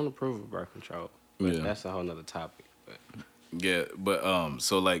don't approve of birth control. But that's a whole nother topic. But. Yeah, but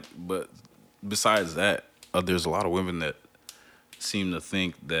besides that, there's a lot of women that seem to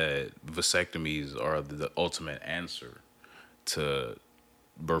think that vasectomies are the ultimate answer to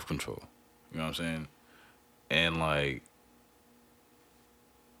birth control. You know what I'm saying? And like,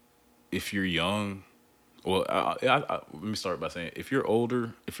 if you're young, well, let me start by saying, if you're an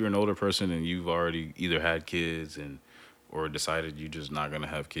older person and you've already either had kids or decided you're just not gonna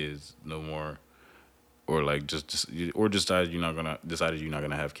have kids no more, or like decided you're not gonna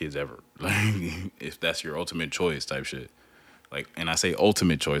have kids ever, like if that's your ultimate choice type shit. Like, and I say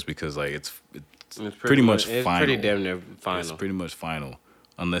ultimate choice because like it's pretty much final. It's pretty damn near final. It's pretty much final,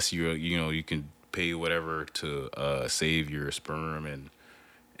 unless you can pay whatever to save your sperm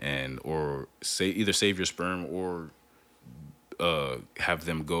or either save your sperm or have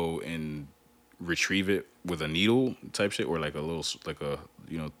them go and retrieve it with a needle type shit, or like a little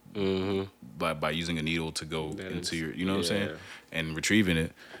by using a needle to go into your, what I'm saying, and retrieving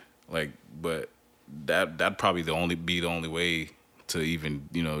it, like, but that'd probably be the only way to even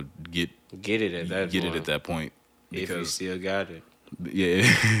get it at that point, because if you still got it.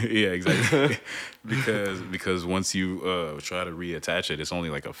 Yeah, exactly. because once you try to reattach it, it's only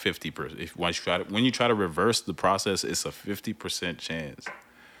like a 50%. When you try to reverse the process, it's a 50% chance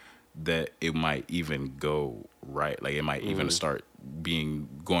that it might even go right. Like it might even start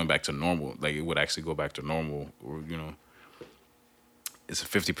going back to normal. Like it would actually go back to normal, or it's a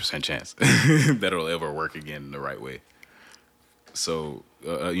 50% chance that it'll ever work again the right way. So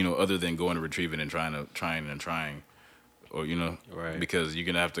other than going to retrieve it and trying, or right. Because you're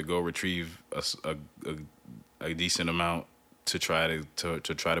gonna have to go retrieve a decent amount to try to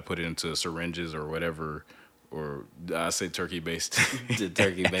put it into syringes or whatever. Or I say turkey based. The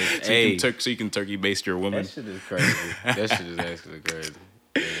turkey based. So you can turkey baste your woman. That shit is crazy. That shit is actually crazy.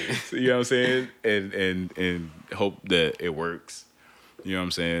 So, you know what I'm saying? And hope that it works. You know what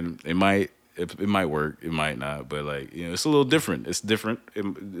I'm saying? It might work, it might not, but like, you know, it's a little different. It's different.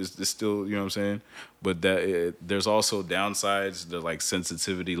 It's still, you know what I'm saying? But there's also downsides. There's like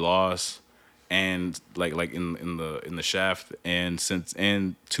sensitivity loss, and like in the shaft,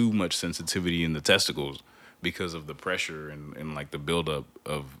 and too much sensitivity in the testicles because of the pressure and like the buildup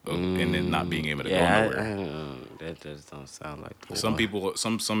of and then not being able to go nowhere. That just don't sound like porn. Some people,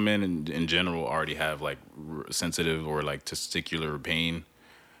 some men in general already have like sensitive or like testicular pain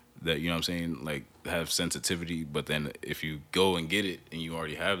that, you know what I'm saying, like have sensitivity, but then if you go and get it and you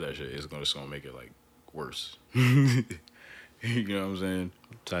already have that shit, it's just gonna make it like worse. You know what I'm saying?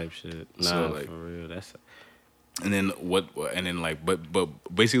 Type shit. Nah, So, like, for real. That's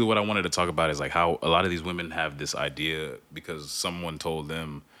but basically what I wanted to talk about is like how a lot of these women have this idea because someone told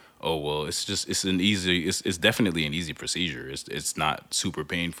them, oh well, it's definitely an easy procedure. It's not super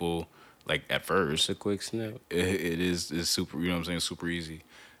painful like at first. a quick snap. It's super, you know what I'm saying, super easy.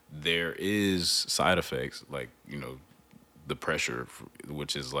 There is side effects like, you know, the pressure,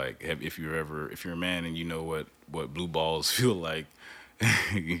 which is like if you're a man and you know what blue balls feel like.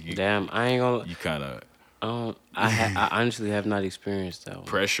 Damn, I ain't gonna. You kind of. I honestly have not experienced that one.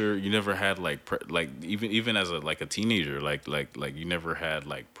 Pressure. You never had like even as a teenager, like you never had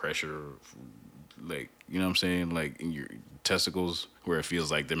like pressure, like, you know what I'm saying, like in your testicles where it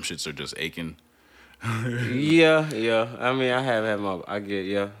feels like them shits are just aching. Yeah. I mean, I have had my. I get.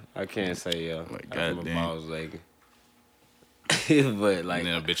 Yeah, I can't say yeah. Like, I have my goddamn. balls like. But like, And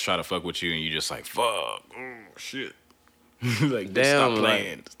then a bitch try to fuck with you and you just like fuck, oh shit, like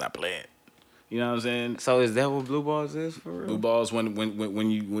damn, stop playing. You know what I'm saying? so is that what blue balls is for real? Blue balls when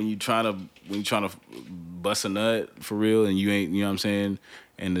you trying to bust a nut for real and you ain't, you know what I'm saying,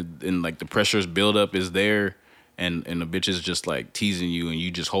 and like the pressure's buildup is there, and the bitch is just like teasing you and you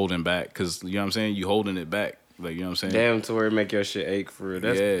just holding back because, you know what I'm saying, you holding it back, like, you know what I'm saying. Damn, to where it make your shit ache for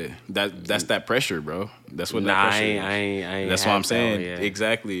real. That's that pressure, bro. That's what Nah, that pressure I ain't. That's had what I'm saying. that one, yeah.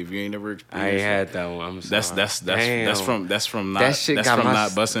 Exactly. If you ain't never I experienced ain't had that one. I'm sorry. that's from Damn.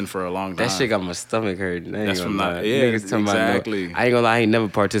 not busting for a long time. That shit got my stomach hurting. That's from not. lie. Yeah, Niggas talking exactly. About I ain't gonna lie. I ain't never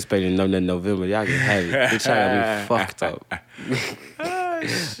participated in No Nut November. Y'all can have it. Bitch, y'all got me fucked up.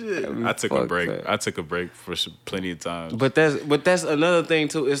 Shit. I took a break. I took a break for plenty of times. But that's another thing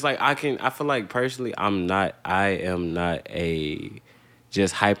too. It's like I feel like personally I am not a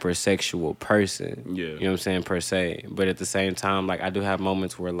just hypersexual person. Yeah. You know what I'm saying, per se. But at the same time, like I do have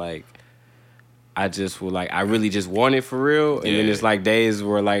moments where like I just will like I really just want it for real. And then it's like days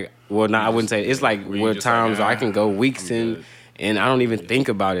where like I wouldn't say it's like where times where I can go weeks and I don't even think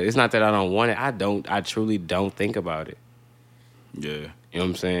about it. It's not that I don't want it. I truly don't think about it. Yeah. You know what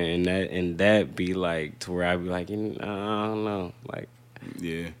I'm saying? And that be like to where I be like, I don't know. Like,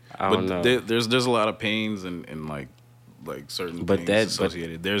 yeah. I don't know. There's a lot of pains and like certain But things that-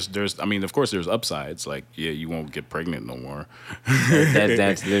 associated. There's I mean, of course there's upsides. Like, yeah, you won't get pregnant no more.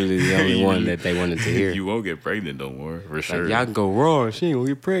 That's literally the only one that they wanted to hear. You won't get pregnant no more, for sure. Like, y'all can go raw. She ain't gonna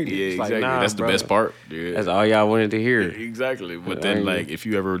get pregnant. Yeah, It's like, exactly. nah, That's bro. the best part. Yeah. That's all y'all wanted to hear. Exactly. But then, like, if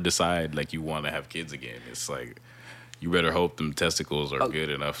you ever decide like you want to have kids again, it's like you better hope them testicles are good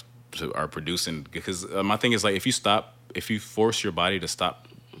enough are producing. Because my thing is like if you force your body to stop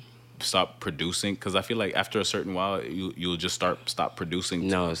producing, because I feel like after a certain while you'll just stop producing.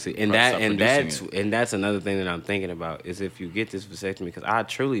 No, see, that's another thing that I'm thinking about is if you get this vasectomy, because I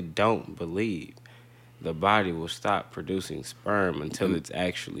truly don't believe the body will stop producing sperm until it's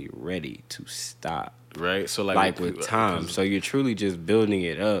actually ready to stop. Right, so like with time, so you're truly just building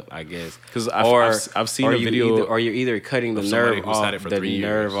it up, I guess. Because I've seen a video, or you're either cutting the nerve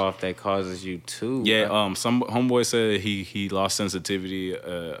off that causes you to. Yeah, some homeboy said he lost sensitivity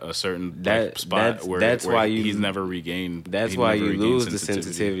a certain spot where he's never regained. That's why you lose the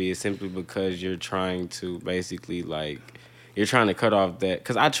sensitivity. Is simply because you're trying to basically like. You're trying to cut off that,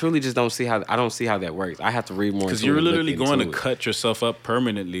 because I truly just don't see how that works. I have to read more. Because you're literally going to cut yourself up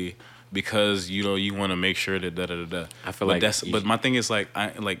permanently. Because you want to make sure that I feel like but my thing is like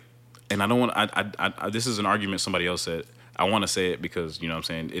and I don't want I this is an argument somebody else said. I want to say it because, you know what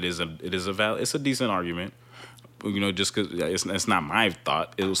I'm saying, it's a decent argument. You know, just because it's not my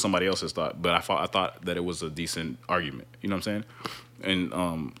thought, it was somebody else's thought. But I thought that it was a decent argument. You know what I'm saying?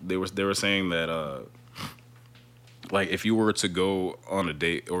 And they were saying that like if you were to go on a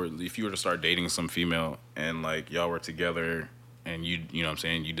date, or if you were to start dating some female and like y'all were together. And you know what I'm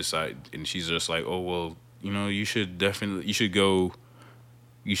saying, you decide, and she's just like, oh, well, you should go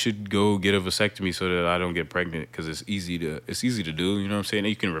get a vasectomy so that I don't get pregnant, because it's easy to do. You know what I'm saying? And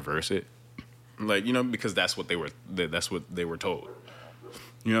you can reverse it, like, because that's what they were told.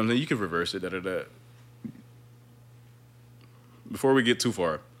 You know what I'm saying? You can reverse it. Before we get too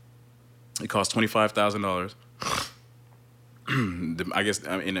far, it costs $25,000. I guess,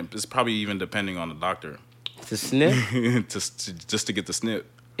 it's probably even depending on the doctor. To snip? just to get the snip.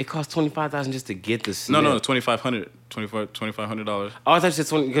 It costs $25,000 just to get the snip. No, $2,500. $2,500. Oh, I thought you said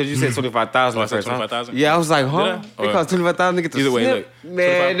 20 because you said 25,000. Oh, I said 25,000. Yeah, I was like, huh? It costs 25,000 to get the either way, snip. look,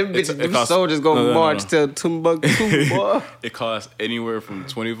 Man, them bitches, them soldiers go march till Timbuktu, boy. It costs anywhere from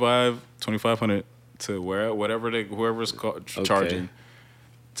 $2,500 to whoever's charging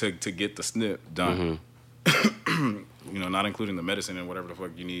to get the snip done. Mm-hmm. Not including the medicine and whatever the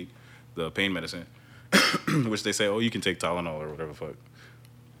fuck you need, the pain medicine, which they say, oh, you can take Tylenol or whatever the fuck.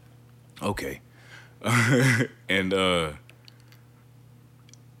 Okay. And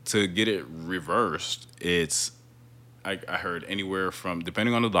to get it reversed, it's I heard anywhere from,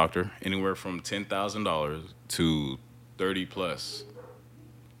 depending on the doctor, anywhere from $10,000 to $30,000+.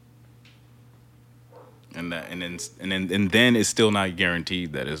 And then it's still not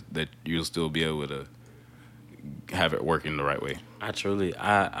guaranteed that you'll still be able to have it working the right way. I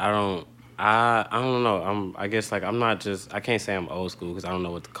don't know. I guess like I'm not just, I can't say I'm old school because I don't know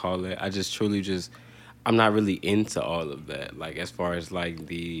what to call it. I just truly I'm not really into all of that. Like as far as like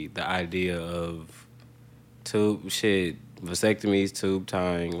the idea of vasectomies, tube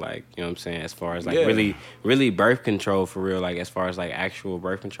tying, like, you know what I'm saying? As far as like really birth control for real, like as far as like actual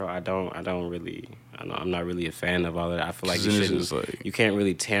birth control, I'm not really a fan of all of that. I feel like you can't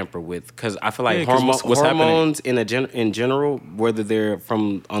really tamper with, because I feel like hormones in general, whether they're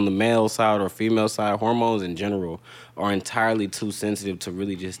from on the male side or female side, hormones in general are entirely too sensitive to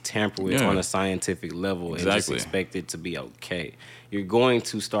really just tamper with on a scientific level and just expect it to be okay. You're going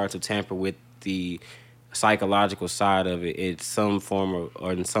to start to tamper with the psychological side of it in some form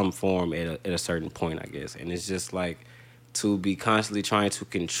at a certain point, I guess. And it's just like to be constantly trying to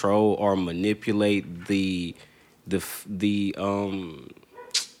control or manipulate the pheromones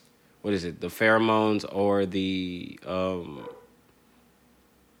or the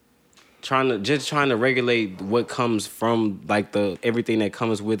trying to regulate what comes from like the everything that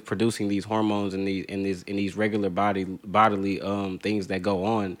comes with producing these hormones and these regular bodily things that go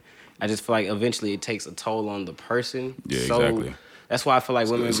on. I just feel like eventually it takes a toll on the person. Yeah, exactly. That's why I feel like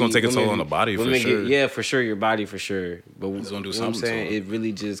women. It's gonna take a toll on the body for sure. For sure, your body for sure. But it's gonna do something. You know what I'm saying? It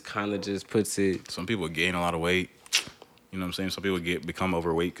really just kind of just puts it. Some people gain a lot of weight. You know what I'm saying? Some people become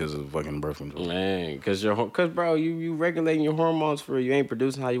overweight because of fucking birth control. Man, because bro, you regulating your hormones for you ain't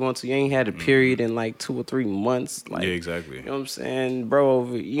producing how you want to. You ain't had a period in like 2 or 3 months. Like, yeah, exactly. You know what I'm saying,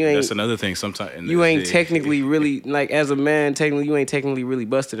 bro? You ain't. That's another thing. Sometimes you ain't technically really like as a man. Technically, you ain't technically really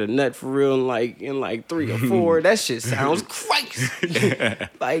busted a nut for real in like 3 or 4. That shit sounds crazy.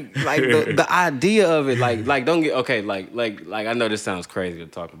 like the idea of it. Like don't get okay. Like I know this sounds crazy to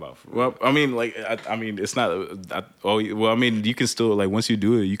talk about. Well, I mean, it's not. Well, I mean, you can still, like, once you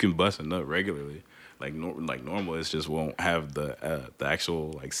do it, you can bust a nut regularly, like normal. It just won't have the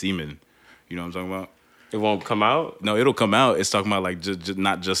actual like semen. You know what I'm talking about? It won't come out. No, it'll come out. It's talking about like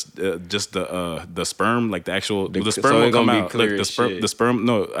not just the sperm, like the actual the sperm will come out. Like the sperm.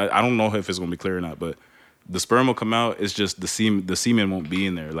 No, I don't know if it's gonna be clear or not, but the sperm will come out. It's just the semen won't be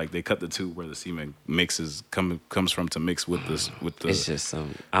in there. Like they cut the tube where the semen comes from to mix with the. It's just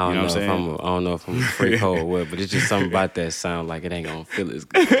some. I don't know if I'm a freak hole or what, but it's just something about that sound like it ain't gonna feel as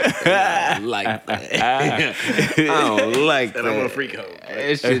good. I don't like that. I don't like that. I'm a freak hole.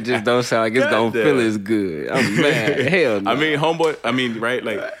 It shit just don't sound like it's gonna feel as good. I'm mad. Hell no. I mean, homeboy. I mean, right?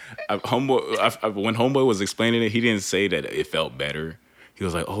 Like, homeboy. When homeboy was explaining it, he didn't say that it felt better. He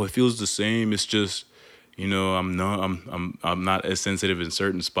was like, "Oh, it feels the same. It's just." You know, I'm not as sensitive in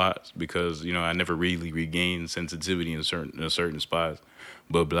certain spots because, you know, I never really regained sensitivity in certain spots,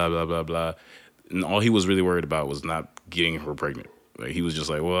 but blah blah blah blah. And all he was really worried about was not getting her pregnant. Like he was just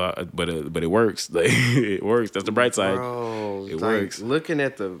like, well, but it works. Like it works. That's the bright side. Bro, it works. Looking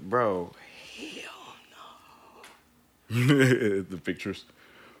at the hell no. The pictures,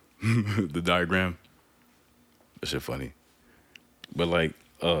 the diagram. That shit funny, but like.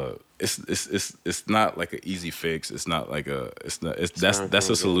 It's not like an easy fix. It's not like that's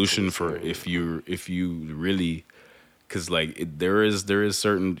a solution for if you really, because like there is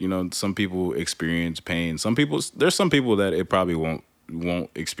certain, you know, some people experience pain. There's some people that it probably won't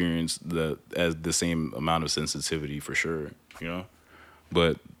experience the same amount of sensitivity for sure, you know,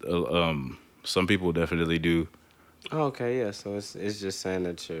 but some people definitely do. Oh, okay, yeah. So it's just saying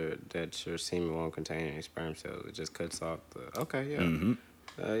that your semen won't contain any sperm cells. It just cuts off the. Okay, yeah. Mm-hmm.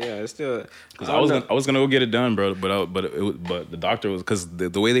 Yeah, it's still. Cause I was gonna go get it done, bro. But the doctor was because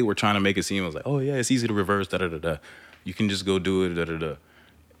the way they were trying to make it seem was like, oh yeah, it's easy to reverse. Da da da da. You can just go do it. Da da da.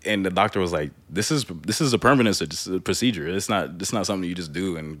 And the doctor was like, "This is a permanent procedure. It's not something you just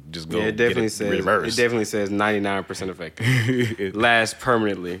do and just go." Yeah, it definitely says reverse. It definitely says 99% effective. Lasts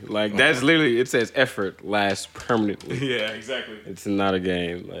permanently. Like that's literally it says effort lasts permanently. Yeah, exactly. It's not a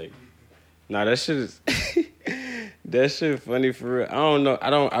game. Like, nah, that shit is that shit funny for real. I don't know.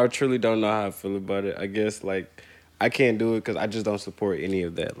 I truly don't know how I feel about it. I guess like I can't do it because I just don't support any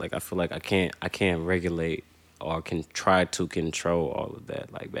of that. Like I feel like I can't regulate. Or can try to control all of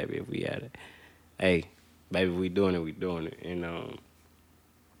that. Like, baby, if we had it. Hey, baby, we doing it. You know,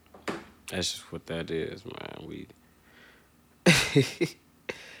 that's just what that is, man.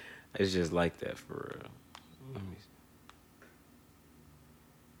 It's just like that for real. Let me see.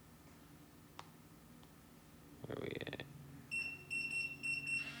 Where we at?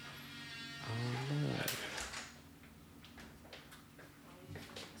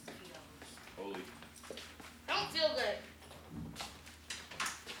 Oh, Lord. Don't feel good.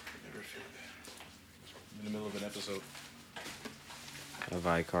 Never feel good. In the middle of an episode. Of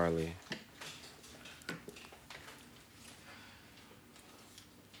iCarly.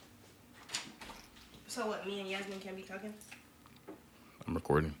 So what, me and Yasmin can't be talking? I'm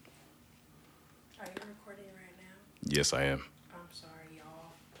recording. Are you recording right now? Yes, I am. I'm sorry,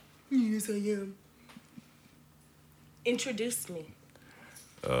 y'all. Yes, I am. Introduce me.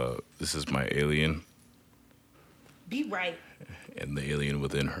 This is my alien. Be right. And the alien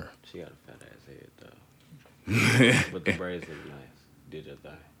within her. She got a fat ass head, though. But the braids look nice. Did your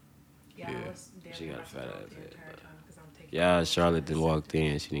thing. Yeah. She got a fat ass head, though. Yeah, Charlotte then walked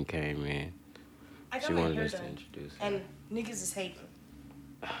in. She didn't came in. She wanted us to introduce her. And niggas is hating.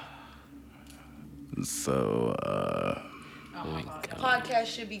 So, The podcast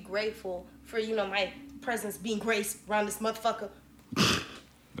should be grateful for, my presence being graced around this motherfucker.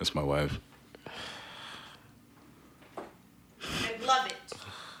 That's my wife. I love it.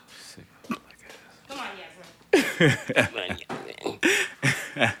 Come on, Yasmin.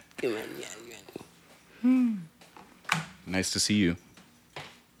 Come on, Nice to see you.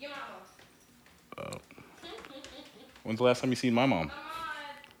 Your mama. When's the last time you seen my mom?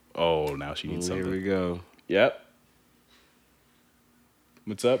 Oh, now she needs something. Here we go. Yep.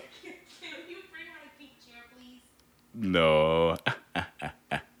 What's up? Can you bring my feet chair, please? No.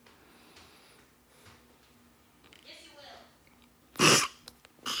 Yes, you will.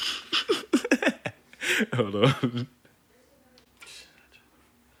 Hold on.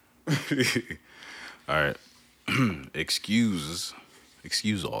 All right. Excuse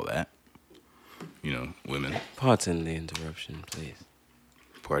all that. Women. Pardon the interruption, please.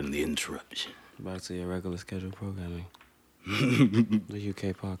 Pardon the interruption. Back to your regular scheduled programming. The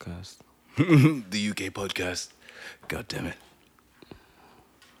UK podcast. The UK podcast. God damn it.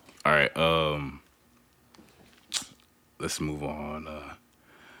 All right. Let's move on.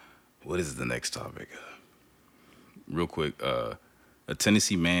 What is the next topic? Real quick. A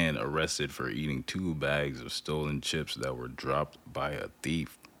Tennessee man arrested for eating 2 bags of stolen chips that were dropped by a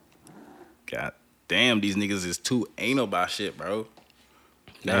thief. God damn, these niggas is too anal about shit, bro.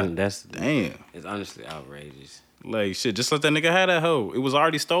 Damn. It's honestly outrageous. Like, shit, just let that nigga have that hoe. It was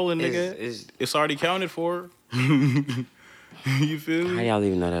already stolen, nigga. It's already counted for. You feel me? How y'all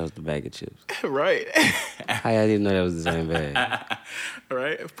even know that was the bag of chips? Right. How y'all didn't know that was the same bag?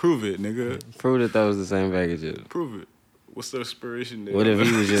 Right? Prove it, nigga. Prove that was the same bag of chips. Prove it. What's the expiration date? What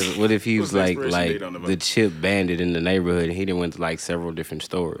if he was like the chip bandit in the neighborhood and he done went to like several different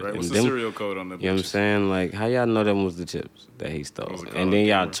stores? Right, what's the serial code on the You know what I'm saying? Like, how y'all know them was the chips that he stole? And then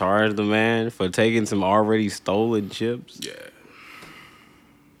y'all charged the man for taking some already stolen chips? Yeah.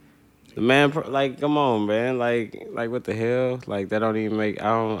 The man, like, come on, man. Like what the hell? Like, that don't even make,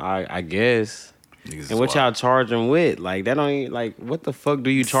 I guess. And what y'all charge him with? Like, that don't even, like, what the fuck do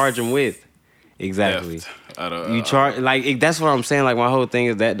you charge him with? Exactly. You charge, like, that's what I'm saying. Like, my whole thing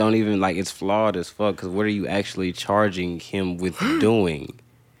is that don't even, like, it's flawed as fuck. Because what are you actually charging him with doing?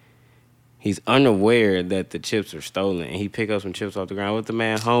 He's unaware that the chips are stolen, and he pick up some chips off the ground with the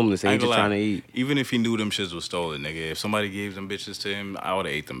man homeless, and he just trying to eat. Even if he knew them shits was stolen, nigga, if somebody gave them bitches to him, I would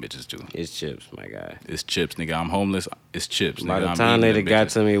have ate them bitches too. It's chips, my guy. It's chips, nigga. I'm homeless. It's chips, nigga. By the time they got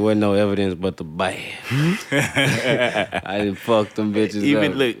to me, wasn't no evidence but the bag. I didn't fuck them bitches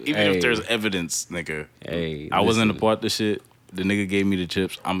even up. Look, even if there's evidence, nigga. Hey, I wasn't a part of the shit. The nigga gave me the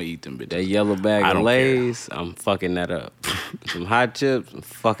chips. I'ma eat them bitches. That yellow bag of Lay's, I'm fucking that up. Some hot chips, I'm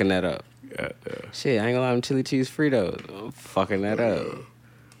fucking that up. God damn. Shit, I ain't gonna lie, them chili cheese Fritos. I'm fucking that up.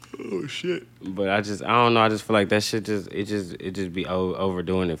 Oh shit. But I don't know. I just feel like that shit just be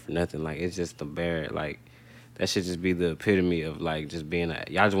overdoing it for nothing. Like it's just the bare like that should just be the epitome of like just being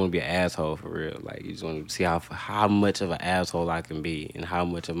y'all just want to be an asshole for real. Like you just want to see how much of an asshole I can be and how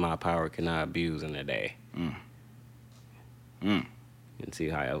much of my power can I abuse in a day. And see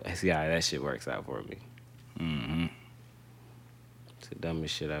how that shit works out for me. Mm-hmm. It's the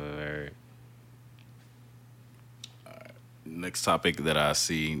dumbest shit I've ever heard. Next topic that I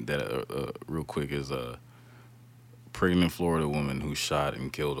see that real quick is a pregnant Florida woman who shot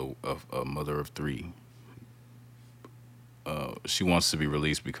and killed a mother of 3. She wants to be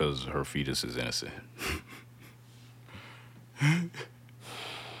released because her fetus is innocent.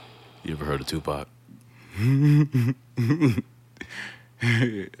 You ever heard of Tupac? I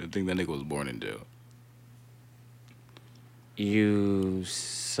think that nigga was born in jail. Because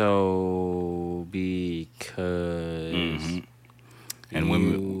and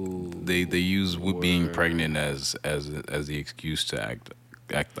women they use being pregnant as the excuse to act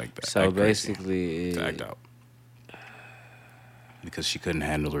like that. So basically, to act out because she couldn't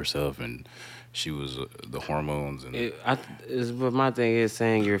handle herself and she was the hormones and. But my thing is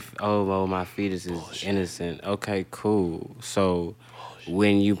saying my fetus is innocent. Okay, cool. So.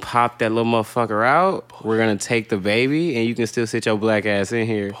 When you pop that little motherfucker out, we're gonna take the baby, and you can still sit your black ass in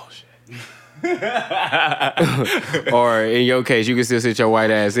here. Or in your case, you can still sit your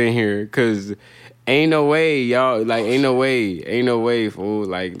white ass in here, cause ain't no way, y'all. Like ain't no way, fool.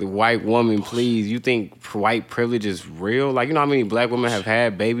 Like the white woman, please. You think white privilege is real? Like you know how many black women have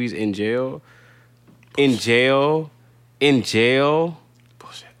had babies in jail? In jail.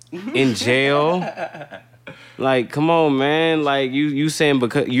 Like, come on, man. Like, you saying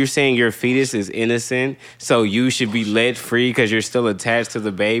because you're saying your fetus is innocent, so you should be let free because you're still attached to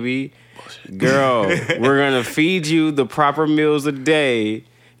the baby? Girl, we're gonna feed you the proper meals a day,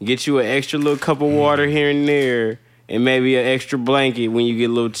 get you an extra little cup of water here and there, and maybe an extra blanket when you get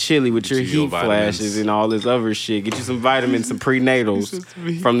a little chilly with your heat flashes and all this other shit. Get you some vitamins, some prenatals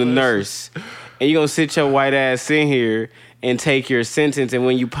from the nurse. And you gonna sit your white ass in here and take your sentence, and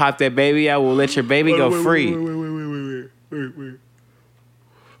when you pop that baby out, we'll let your baby go free.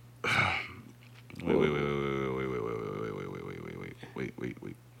 Wait.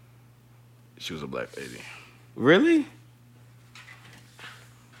 She was a black lady. Really?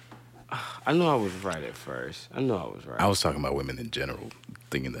 I knew I was right at first. I was talking about women in general,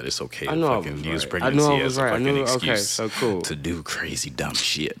 thinking that it's okay to fucking use pregnancy as a fucking excuse to do crazy dumb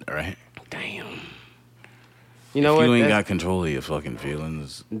shit, right? Damn. You know what? You ain't got control of your fucking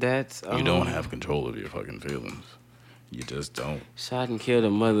feelings. You don't have control of your fucking feelings. You just don't. Shot and killed a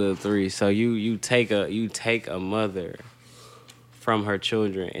mother of 3. So you take a mother from her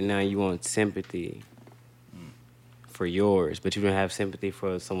children, and now you want sympathy for yours, but you don't have sympathy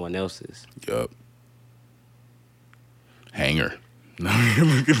for someone else's. Yup. Hanger.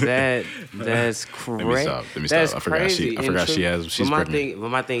 That's crazy. Let me stop. I forgot she's pregnant. But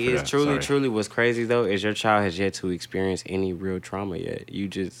my thing is, truly what's crazy though is your child has yet to experience any real trauma yet. You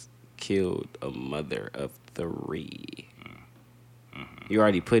just killed a mother of 3. You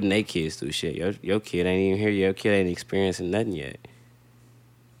already putting their kids through shit. Your kid ain't even here. Your kid ain't experiencing nothing yet.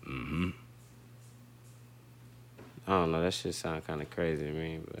 I don't know. That shit sound kind of crazy to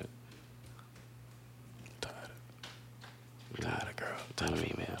me, but. Tired of girl. Tired of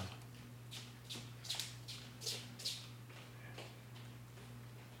female.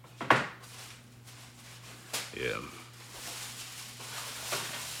 Yeah.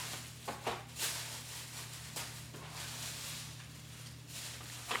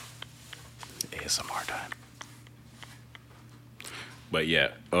 ASMR time. But yeah,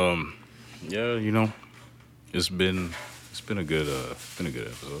 you know, it's been a good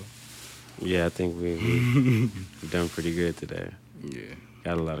episode. Yeah, I think we done pretty good today. Yeah.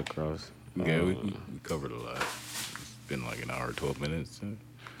 Got a lot across. Yeah, we covered a lot. It's been like an hour, 12 minutes.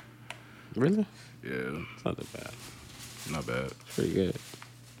 Really? Yeah. It's not that bad. Not bad. It's pretty good.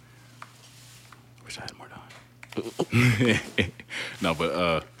 Wish I had more time. No,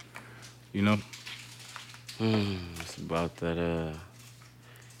 but, you know. It's about that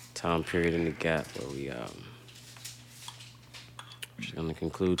time period in the gap where we just gonna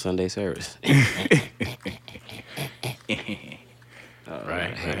conclude Sunday service. Right.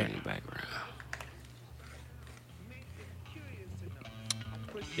 In the background.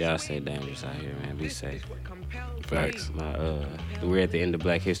 Y'all stay dangerous out here, man. Be safe. Facts. We're at the end of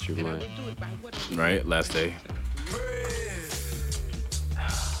Black History Month. Right, last day.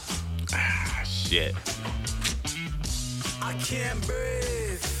 Shit. I can't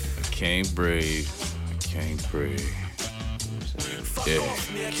breathe. can't breathe. I can't breathe. Yeah,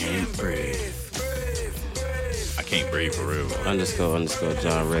 I can't breathe. I can't breathe for real. _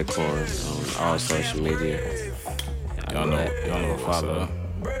 John Record on all social media. Y'all know what's up.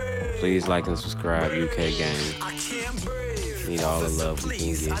 Please like and subscribe, UK Gang. Need all the love we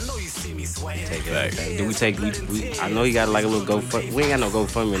can get. Take everything. Do we take? We I know you got like a little GoFundMe. We ain't got no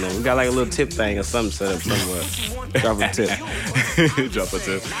GoFundMe now. We got like a little tip thing or something set up somewhere. Drop a tip. Drop a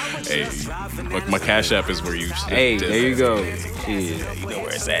tip. Hey, my Cash App is where you. Hey, there you go. Shit. You know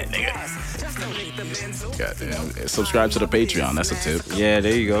where it's at, nigga. Goddamn. Subscribe to the Patreon. That's a tip. Yeah,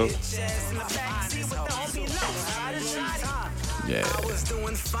 there you go. Yeah.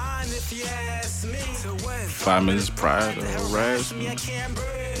 5 minutes prior to harassment.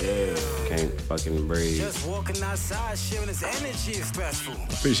 Yeah. Can't fucking breathe.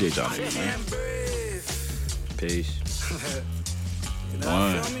 Appreciate y'all niggas, man. Peace.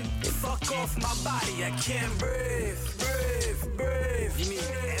 One. Fuck off my body, I can't breathe. You mean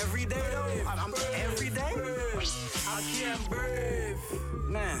every day though? I'm every day? I can't breathe.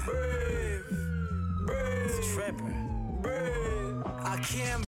 Man. It's tripping. I can't